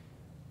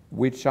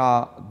 which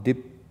are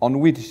on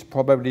which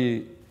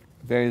probably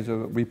there is a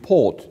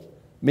report,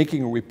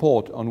 making a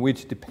report on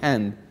which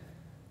depend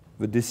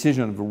the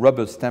decision, the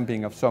rubber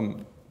stamping of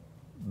some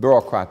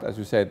bureaucrat, as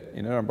you said,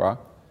 in Edinburgh,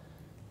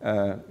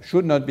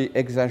 should not be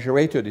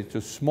exaggerated. It's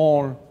a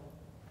small,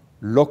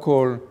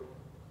 local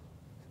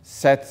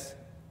set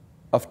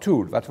of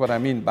tools. That's what I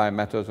mean by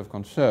matters of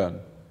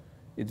concern.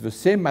 It's the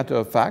same matter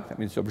of fact, I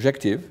mean, it's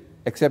objective,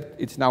 except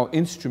it's now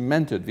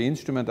instrumented. The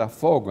instruments are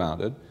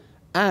foregrounded,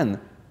 and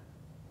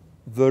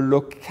the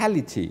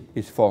locality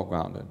is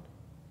foregrounded.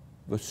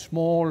 The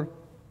small,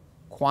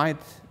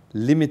 quite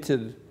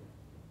limited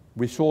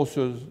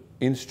resources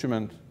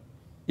instrument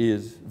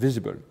is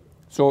visible.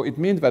 So it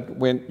means that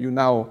when you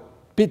now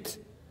pit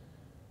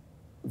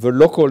the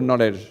local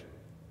knowledge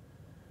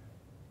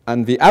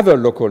and the other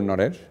local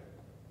knowledge,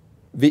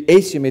 the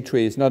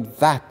asymmetry is not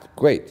that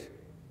great.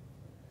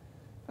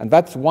 And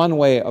that's one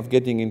way of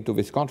getting into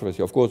this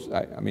controversy. Of course,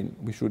 I mean,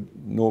 we should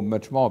know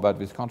much more about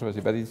this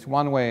controversy, but it's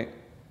one way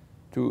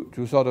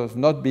to sort of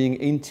not being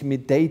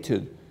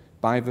intimidated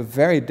by the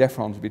very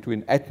difference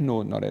between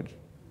ethno-knowledge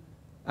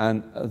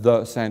and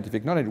the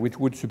scientific knowledge, which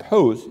would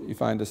suppose,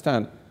 if I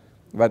understand,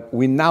 that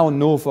we now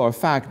know for a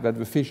fact that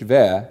the fish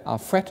there are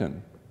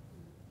threatened.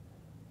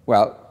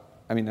 Well,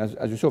 I mean, as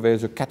you saw, there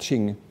is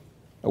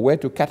a way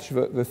to catch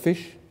the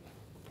fish,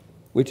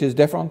 which is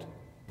different.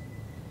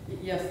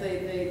 Yes,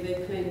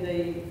 they claim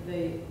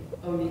they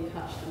only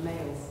catch the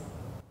males.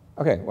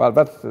 Okay, well,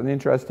 that's a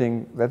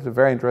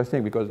very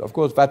interesting, because of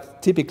course that's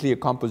typically a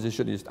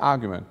compositionist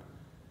argument.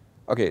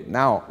 Okay,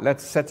 now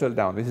let's settle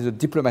down. This is a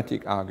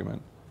diplomatic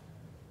argument,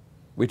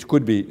 which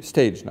could be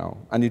staged now,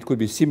 and it could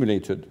be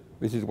simulated.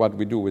 This is what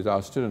we do with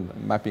our students,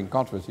 mapping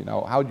controversy.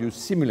 Now, how do you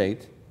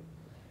simulate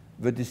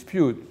the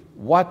dispute?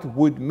 What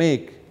would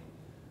make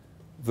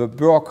the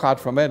bureaucrat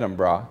from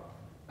Edinburgh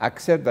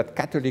accept that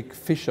Catholic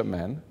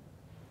fishermen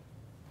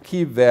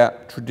keep their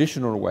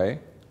traditional way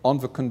on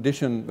the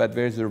condition that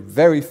there is a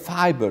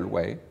verifiable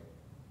way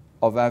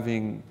of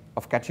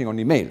catching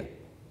only male?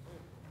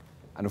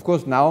 And of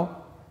course now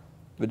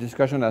the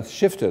discussion has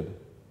shifted.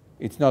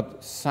 It's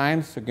not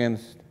science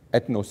against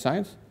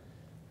ethno-science.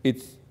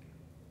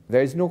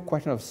 There is no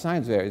question of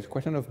science there. It's a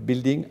question of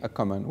building a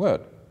common word.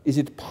 Is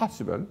it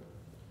possible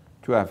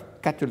to have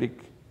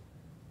Catholic...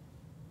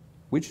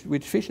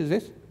 Which fish is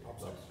this?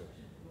 Lobsters.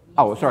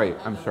 Oh, sorry.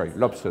 I'm sorry.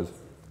 Lobsters.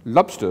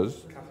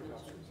 Lobsters.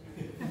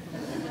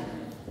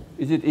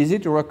 Is it easy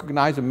to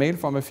recognize a male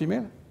from a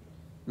female?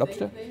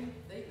 Lobster? They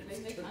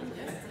can,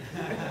 yes.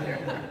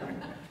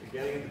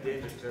 You're getting into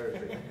dangerous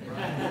territory.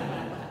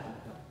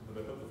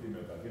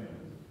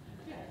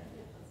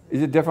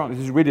 Is it different?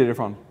 Is it really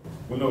different?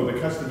 Well, no, they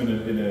catch them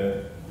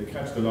they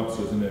catch the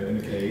lobsters in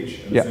a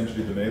cage, and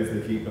essentially the males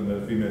they keep and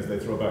the females they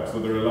throw back. So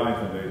they're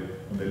alive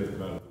when they lift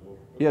them out of the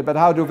water. Yeah, but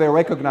how do they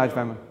recognize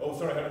them? Oh,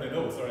 sorry, how do they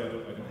know? Sorry, I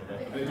don't know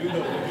that. But they do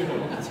know.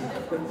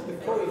 They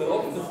probably the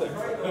lobster.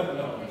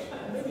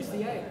 Maybe it's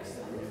the eggs.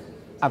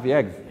 Ah, the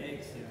eggs.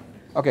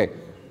 Okay.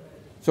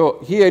 So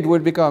here it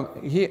would become,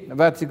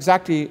 that's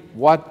exactly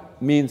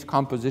what means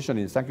composition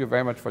is. Thank you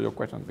very much for your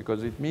question,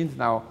 because it means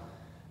now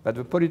that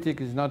the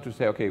politic is not to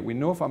say, okay, we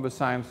know from the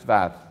science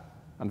that,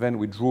 and then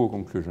we draw a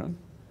conclusion,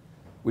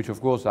 which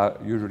of course are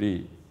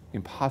usually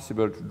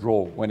impossible to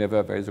draw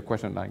whenever there is a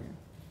question like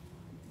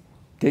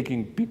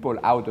taking people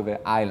out of their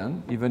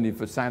island. Even if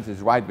the science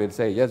is right, they'll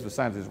say, yes, the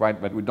science is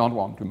right, but we don't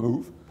want to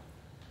move.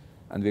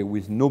 And there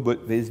is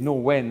no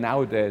way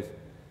nowadays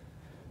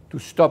to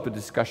stop a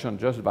discussion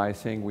just by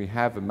saying we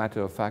have a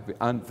matter of fact,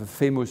 the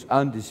famous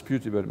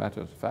undisputable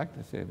matters of fact.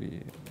 I say the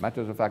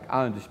matters of fact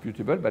are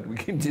undisputable, but we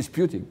keep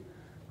disputing.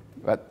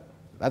 But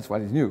that's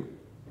what is new.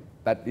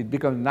 But it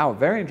becomes now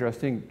very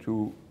interesting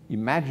to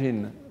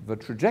imagine the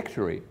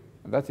trajectory.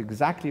 And that's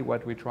exactly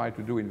what we try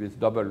to do in this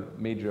double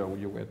major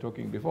you were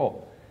talking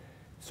before.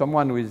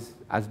 Someone who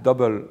has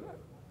double,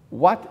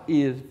 what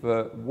is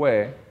the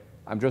way,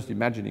 I'm just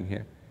imagining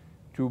here,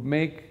 to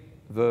make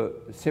the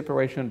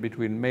separation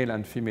between male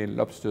and female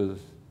lobsters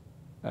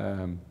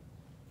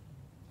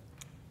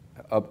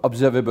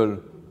observable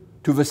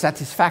to the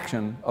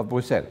satisfaction of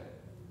Brussels.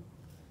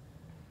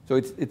 So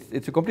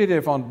it's a completely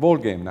different ball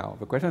game now.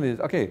 The question is,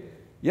 okay,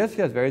 yes,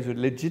 there is a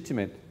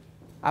legitimate,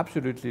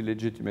 absolutely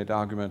legitimate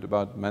argument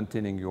about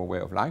maintaining your way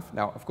of life.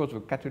 Now, of course,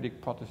 the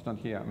Catholic Protestant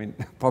here, I mean,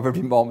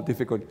 probably more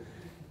difficult,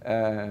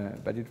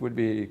 but it would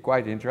be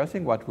quite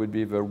interesting. What would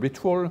be the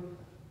ritual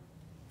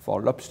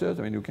for lobsters?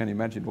 I mean, you can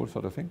imagine all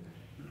sort of things.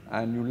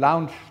 And you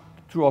launch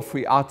 2 or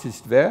 3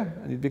 artists there,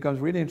 and it becomes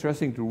really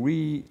interesting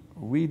to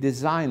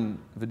redesign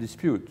the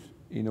dispute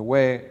in a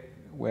way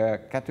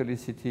where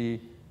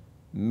Catholicity,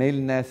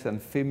 maleness and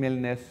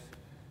femaleness,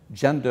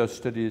 gender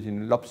studies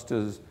in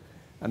lobsters,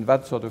 and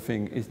that sort of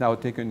thing is now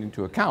taken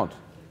into account.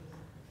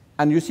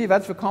 And you see,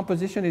 that's the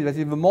composition, is that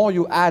the more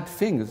you add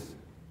things,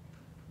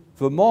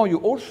 the more you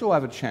also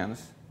have a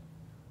chance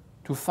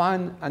to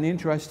find an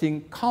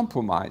interesting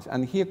compromise.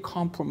 And here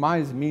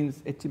compromise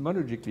means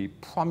etymologically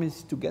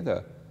promise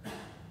together.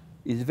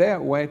 Is there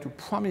a way to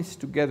promise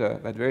together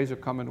that there is a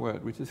common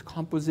word, which is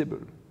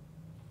composable?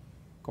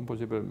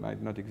 Composable might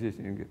not exist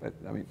in English, but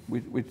I mean,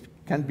 which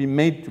can be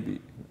made to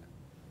be,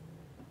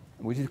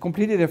 which is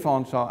completely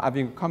different. So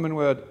having a common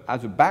word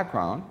as a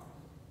background,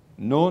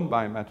 known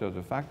by matters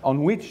of fact,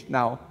 on which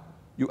now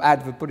you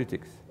add the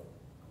politics.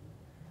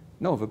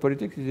 No, the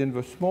politics is in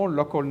the small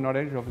local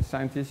knowledge of a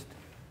scientist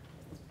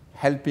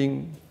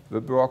helping the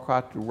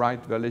bureaucrat to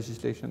write the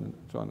legislation and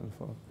so on and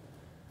so forth.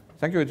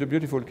 Thank you, it's a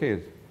beautiful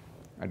case.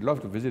 I'd love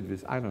to visit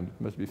this island.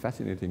 It must be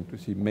fascinating to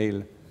see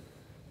male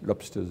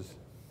lobsters.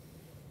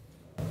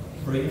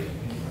 Free.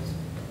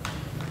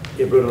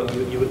 Yeah, Bruno,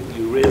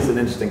 you raised an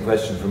interesting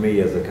question for me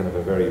as a kind of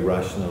a very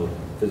rational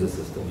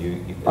physicist.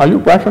 And Are you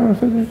rational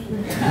physicist?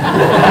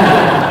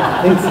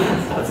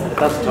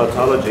 that's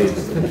tautology,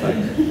 in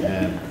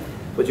fact.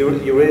 But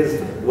you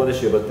raised one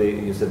issue about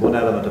you said one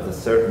element of the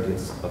certainty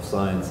of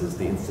science is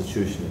the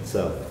institution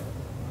itself.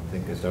 I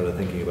think I started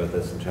thinking about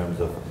this in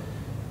terms of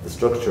the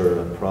structure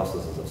and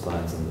processes of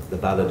science, and the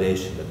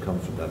validation that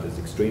comes from that is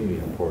extremely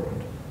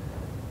important.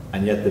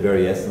 And yet the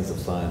very essence of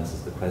science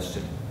is the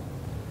question.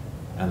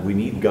 And we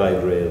need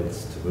guide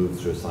rails to move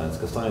through science,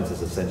 because science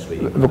is essentially...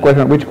 The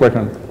question, which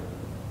question?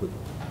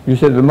 You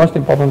said the most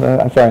important,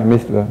 I'm sorry, I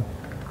missed the...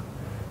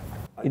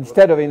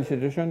 Instead of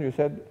institution, you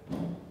said?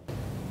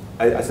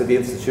 I said the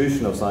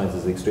institution of science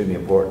is extremely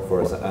important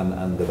for us,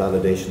 and the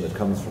validation that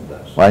comes from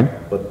that.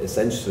 Right. But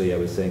essentially, I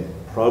was saying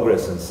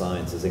progress in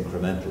science is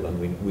incremental,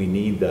 and we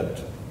need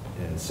that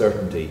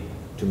certainty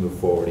to move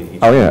forward each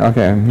Oh, yeah,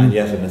 okay. Mm-hmm. And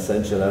yet an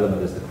essential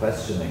element is the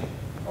questioning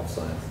of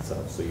science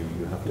itself, so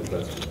you have to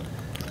question.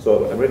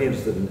 So I'm really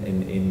interested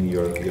in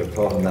your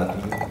thought on that.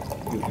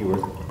 You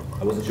were,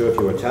 I wasn't sure if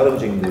you were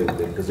challenging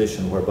the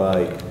position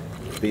whereby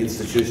the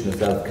institution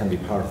itself can be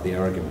part of the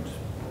argument,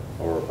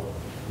 or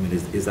I mean,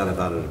 is that a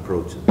valid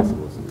approach? I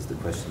suppose is the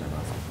question I'm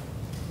asking.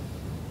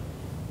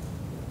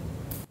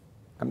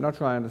 I'm not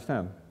sure I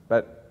understand,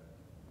 but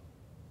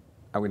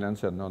I will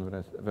answer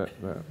nonetheless.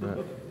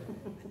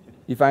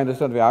 If I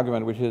understand the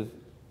argument, which is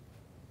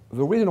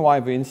the reason why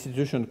the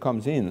institution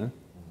comes in,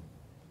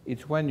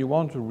 it's when you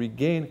want to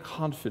regain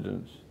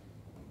confidence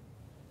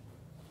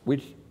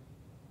which,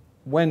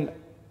 when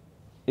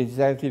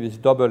exactly this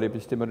double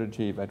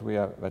epistemology that we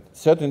have, that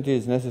certainty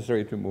is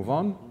necessary to move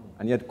on,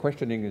 and yet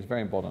questioning is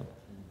very important.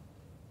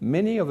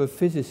 Many of the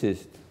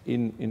physicists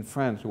in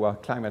France who are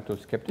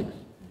climato-skeptics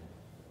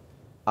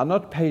are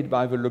not paid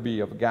by the lobby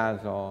of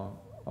gas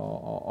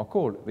or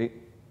coal. They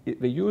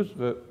use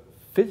the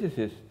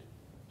physicist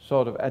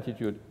sort of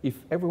attitude. If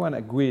everyone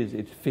agrees,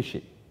 it's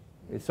fishy.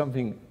 It's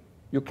something,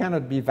 you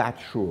cannot be that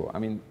sure. I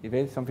mean, if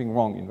there's something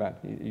wrong in that,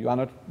 you are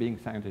not being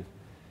scientists.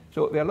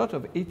 So there are lots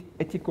of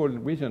ethical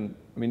reasons,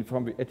 I mean,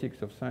 from the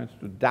ethics of science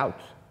to doubt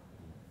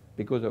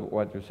because of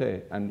what you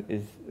say. And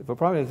the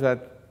problem is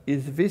that,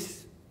 is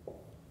this,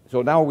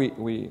 so now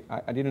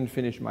I didn't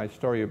finish my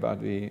story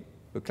about the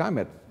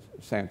climate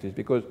scientists,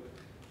 because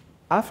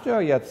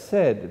after he had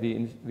said the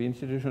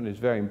institution is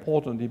very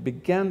important, he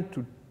began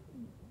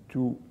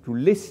to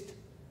list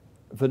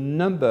the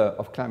number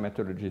of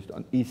climatologists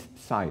on each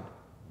side.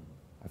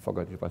 I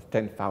forgot, it was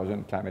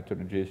 10,000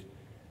 climatologists,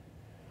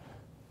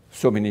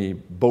 so many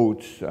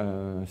boats,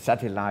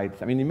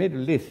 satellites. I mean, he made a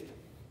list.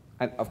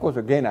 And of course,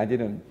 again, I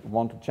didn't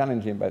want to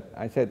challenge him, but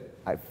I said,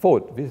 I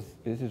thought this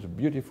is a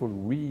beautiful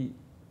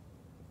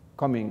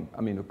coming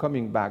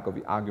back of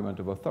the argument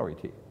of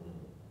authority,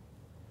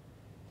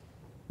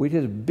 which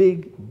is a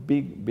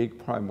big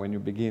problem when you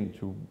begin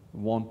to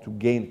want to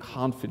gain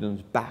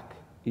confidence back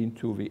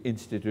into the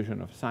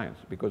institution of science.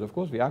 Because of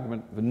course the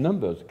argument, the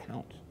numbers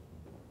count.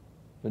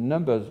 The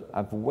numbers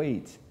have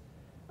weight.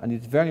 And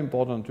it's very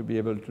important to be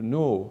able to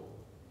know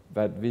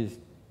that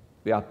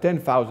there are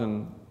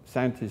 10,000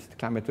 scientists,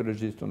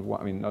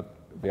 climatologists,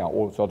 they are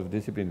all sort of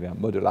disciplines, they are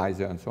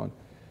modelizer and so on.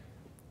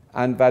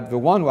 And that the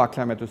ones who are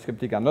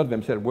climato-skeptic are not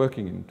themselves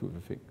working into the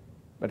thing.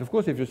 But of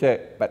course if you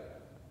say,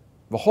 but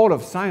the whole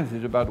of science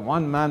is about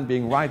one man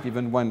being right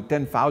even when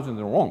 10,000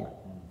 are wrong.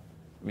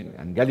 I mean,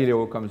 and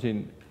Galileo comes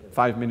in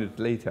 5 minutes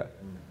later.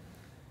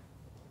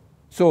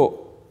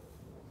 So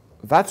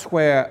that's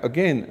where,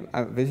 again,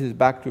 this is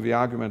back to the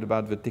argument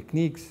about the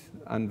techniques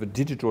and the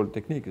digital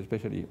technique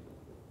especially.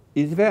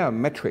 Is there a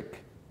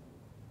metric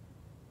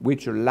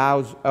which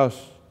allows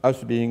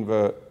us being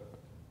the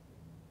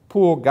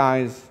poor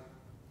guys,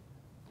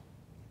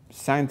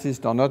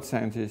 scientists or not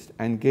scientists,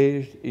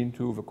 engaged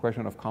into the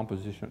question of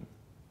composition?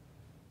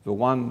 The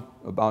one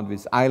about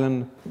this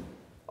island,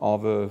 or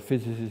the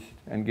physicists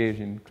engaged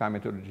in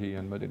climatology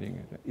and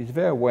modeling. Is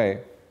there a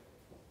way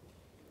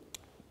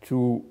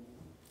to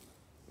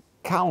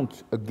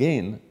count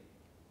again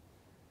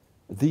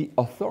the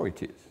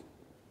authorities?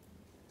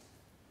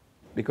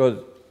 Because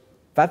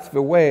that's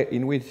the way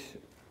in which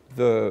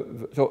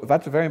so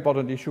that's a very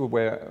important issue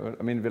where,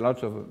 I mean, there are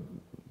lots of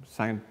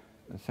science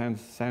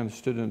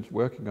students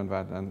working on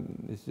that,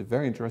 and it's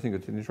very interesting.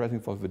 It's interesting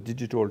for the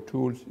digital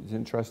tools, it's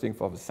interesting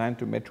for the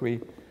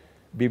scientometry,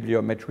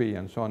 bibliometry,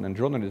 and so on, and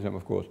journalism,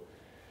 of course,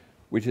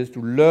 which is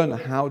to learn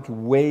how to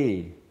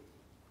weigh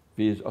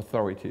these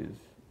authorities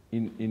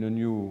in a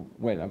new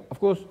way. Of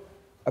course,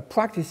 a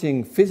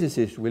practicing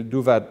physicist will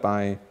do that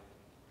by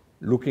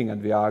looking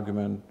at the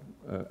argument,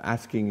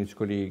 asking his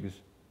colleagues,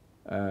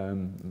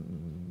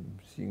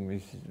 seeing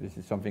this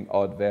is something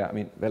odd there. I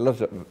mean,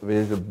 there's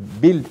a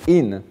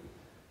built-in,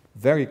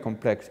 very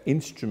complex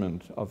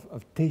instrument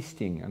of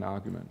tasting an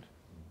argument.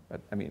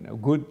 But, I mean, a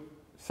good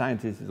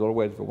scientist is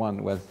always the one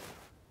who has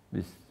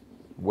this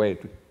way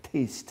to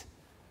taste.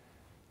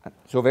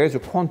 So there is a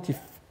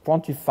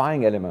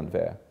quantifying element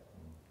there.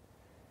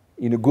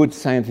 In a good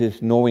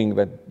scientist, knowing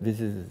that this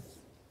is,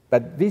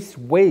 but this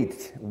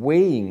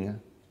weighing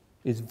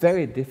is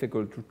very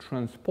difficult to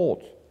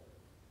transport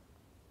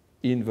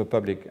in the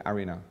public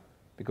arena,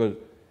 because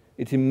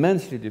it's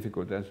immensely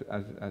difficult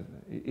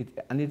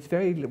and it's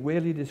very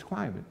rarely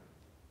described,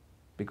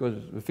 because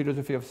the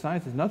philosophy of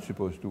science is not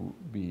supposed to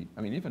be,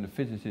 I mean, even a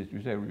physicist,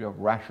 you say you are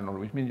rational,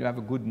 which means you have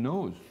a good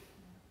nose.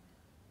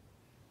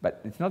 But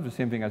it's not the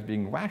same thing as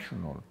being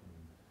rational.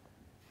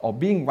 Or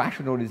being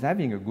rational is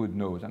having a good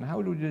nose. And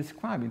how do you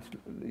describe it?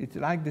 It's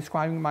like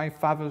describing my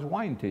father's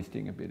wine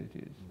tasting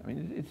abilities. I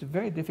mean, it's a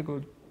very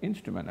difficult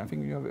instrument. I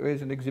think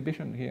there's an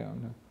exhibition here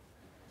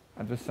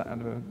at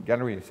the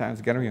gallery,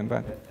 science gallery on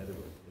that,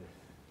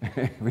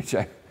 which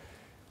I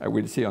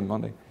will see on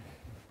Monday.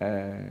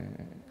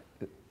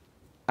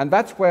 And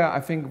that's where I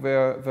think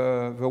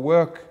the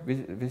work,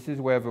 this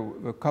is where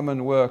the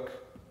common work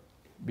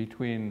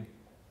between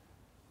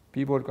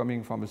people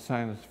coming from the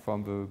science,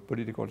 from the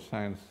political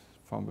science,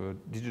 from the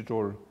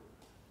digital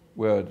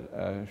world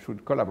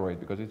should collaborate,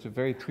 because it's a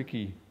very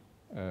tricky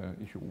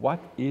issue. What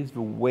is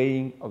the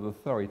weighing of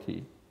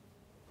authority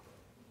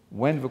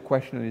when the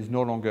question is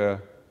no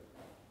longer,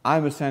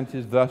 I'm a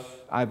scientist, thus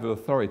I have the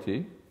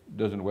authority? It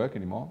doesn't work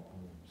anymore.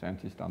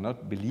 Scientists are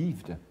not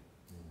believed,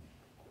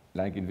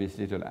 like in this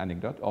little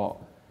anecdote, or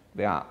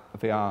they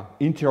are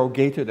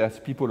interrogated as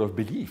people of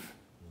belief,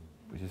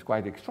 which is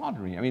quite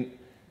extraordinary. I mean,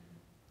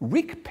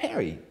 Rick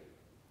Perry,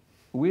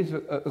 who is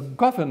a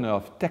governor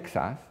of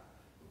Texas,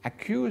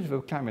 accused the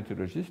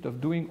climatologist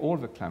of doing all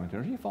the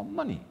climatology for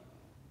money.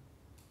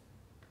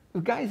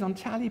 The guy is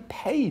entirely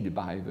paid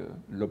by the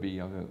lobby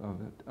of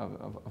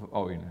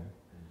oil.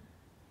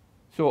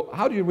 So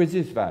how do you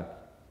resist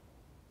that?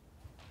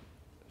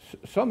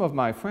 Some of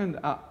my friends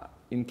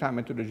in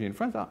climatology in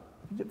France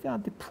they are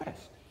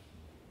depressed.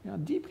 They are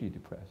deeply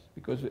depressed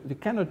because they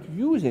cannot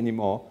use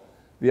anymore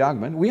the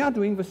argument, we are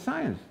doing the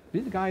science.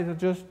 These guys are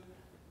just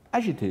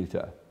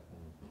agitators.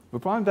 The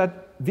problem is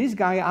that these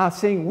guys are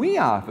saying we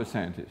are the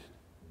scientists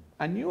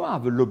and you are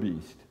the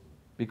lobbyist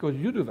because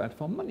you do that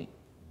for money,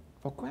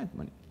 for grant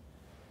money.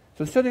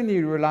 So suddenly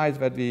you realize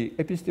that the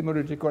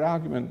epistemological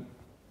argument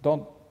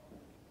don't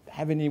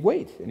have any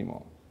weight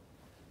anymore.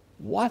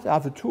 What are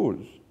the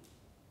tools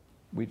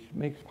which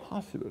make it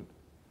possible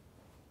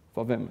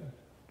for them,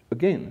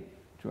 again,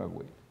 to have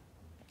weight?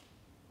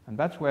 And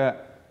that's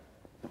where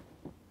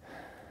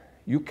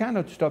you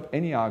cannot stop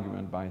any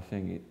argument by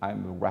saying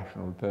I'm a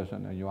rational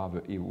person and you are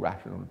the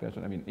irrational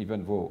person. I mean,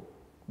 even though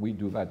we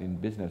do that in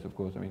business, of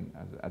course, I mean,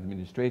 as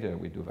administrator,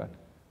 we do that,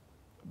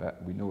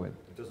 but we know it.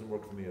 It doesn't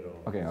work for me at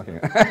all. Okay, okay.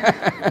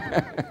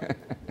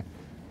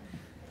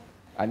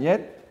 And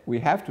yet, we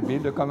have to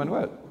build a common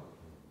world.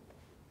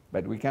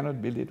 But we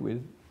cannot build it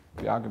with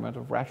the argument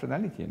of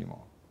rationality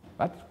anymore.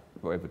 That's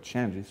where the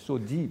change is so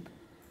deep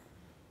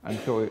and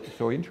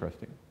so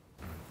interesting.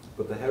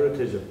 But the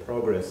heritage of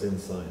progress in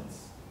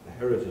science, the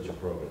heritage of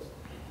progress,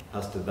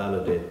 has to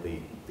validate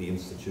the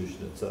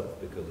institution itself,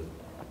 because it,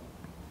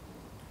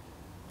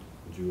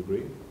 would you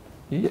agree?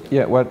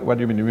 Yeah, what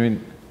do you mean? You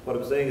mean? What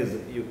I'm saying is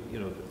that you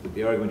know,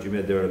 the argument you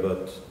made there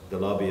about the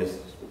lobbyist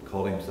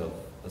calling himself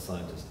a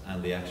scientist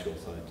and the actual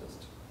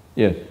scientist.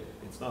 Yes.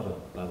 It's not a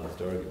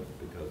balanced argument,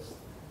 because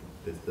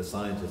the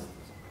scientist,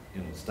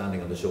 you know,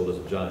 standing on the shoulders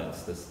of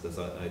giants, this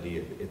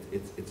idea,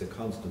 it's a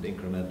constant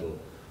incremental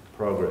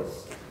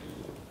progress.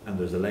 And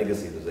there's a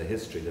legacy, there's a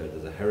history there,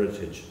 there's a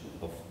heritage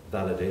of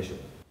validation.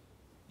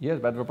 Yes,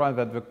 but the problem is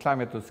that the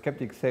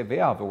climato-skeptics say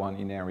they are the one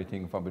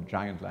inheriting from a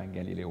giant like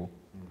Galileo.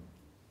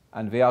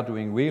 And they are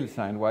doing real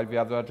science while the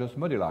others are just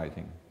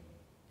modelizing.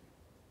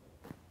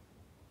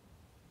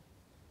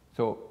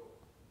 So,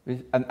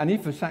 and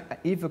if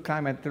the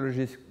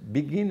climatologists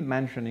begin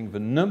mentioning the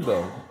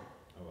number,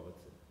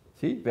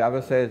 see, the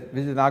other says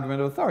this is an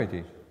argument of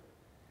authority.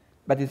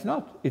 But it's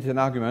not. It's an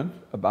argument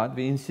about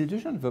the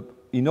institution.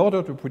 In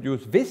order to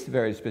produce this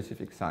very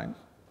specific science,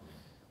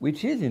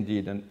 which is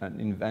indeed an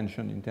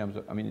invention in terms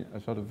of, I mean,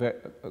 a sort of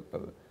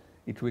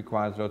it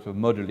requires lots of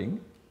modeling,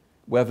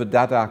 where the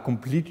data are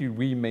completely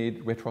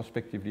remade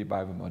retrospectively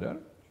by the model.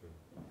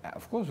 Sure.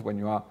 Of course, when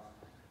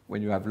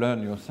you have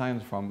learned your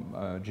science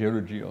from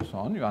geology or so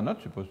on, you are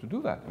not supposed to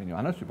do that. I mean, you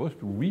are not supposed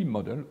to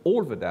remodel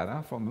all the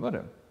data from the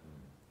model.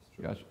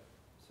 Yes.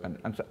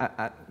 And so,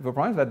 the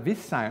problem is that this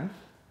science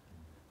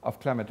of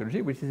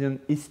climatology, which is an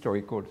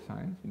historical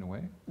science in a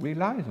way,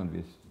 relies on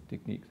these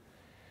techniques.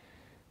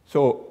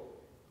 So,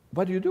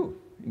 what do you do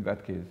in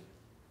that case?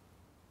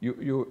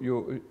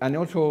 And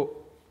also,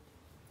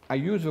 I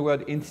use the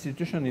word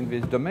institution in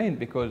this domain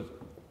because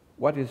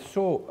what is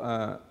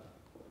so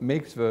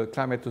makes the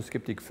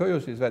climato-skeptic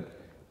furious is that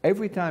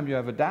every time you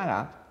have a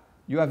data,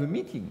 you have a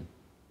meeting.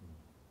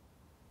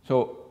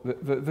 So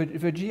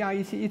the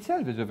GIEC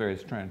itself is a very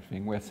strange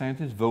thing, where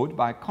scientists vote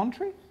by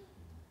country.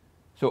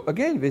 So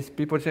again,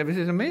 people say, this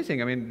is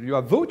amazing. I mean, you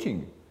are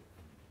voting.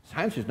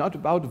 Science is not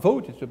about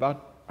vote, it's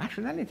about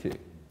rationality.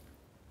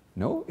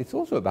 No, it's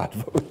also about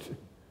vote.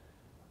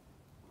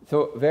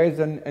 So there is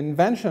an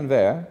invention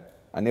there,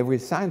 and every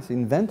science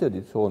invented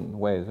its own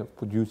ways of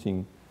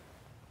producing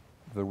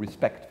the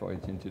respect for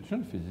its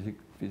institution,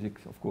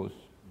 physics of course,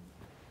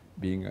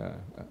 being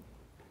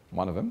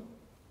one of them.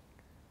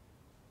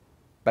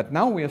 But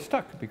now we are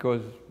stuck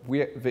because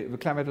the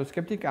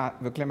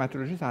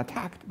climatologists are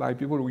attacked by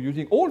people who are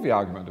using all the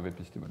argument of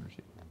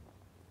epistemology.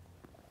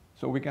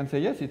 So we can say,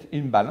 yes, it's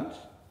imbalanced,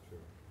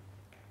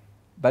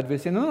 but they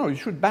say, no, you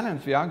should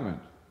balance the argument.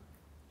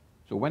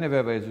 So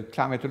whenever there is a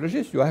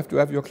climatologist, you have to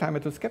have your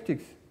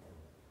climato-skeptics.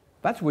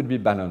 That would be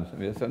balanced.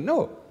 And they say,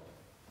 no,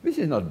 this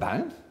is not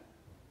balanced.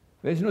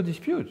 There is no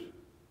dispute.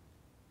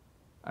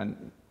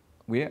 And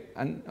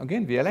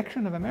again, the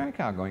election of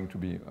America are going to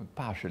be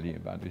partially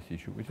about this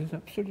issue, which is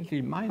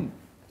absolutely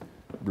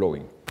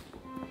mind-blowing.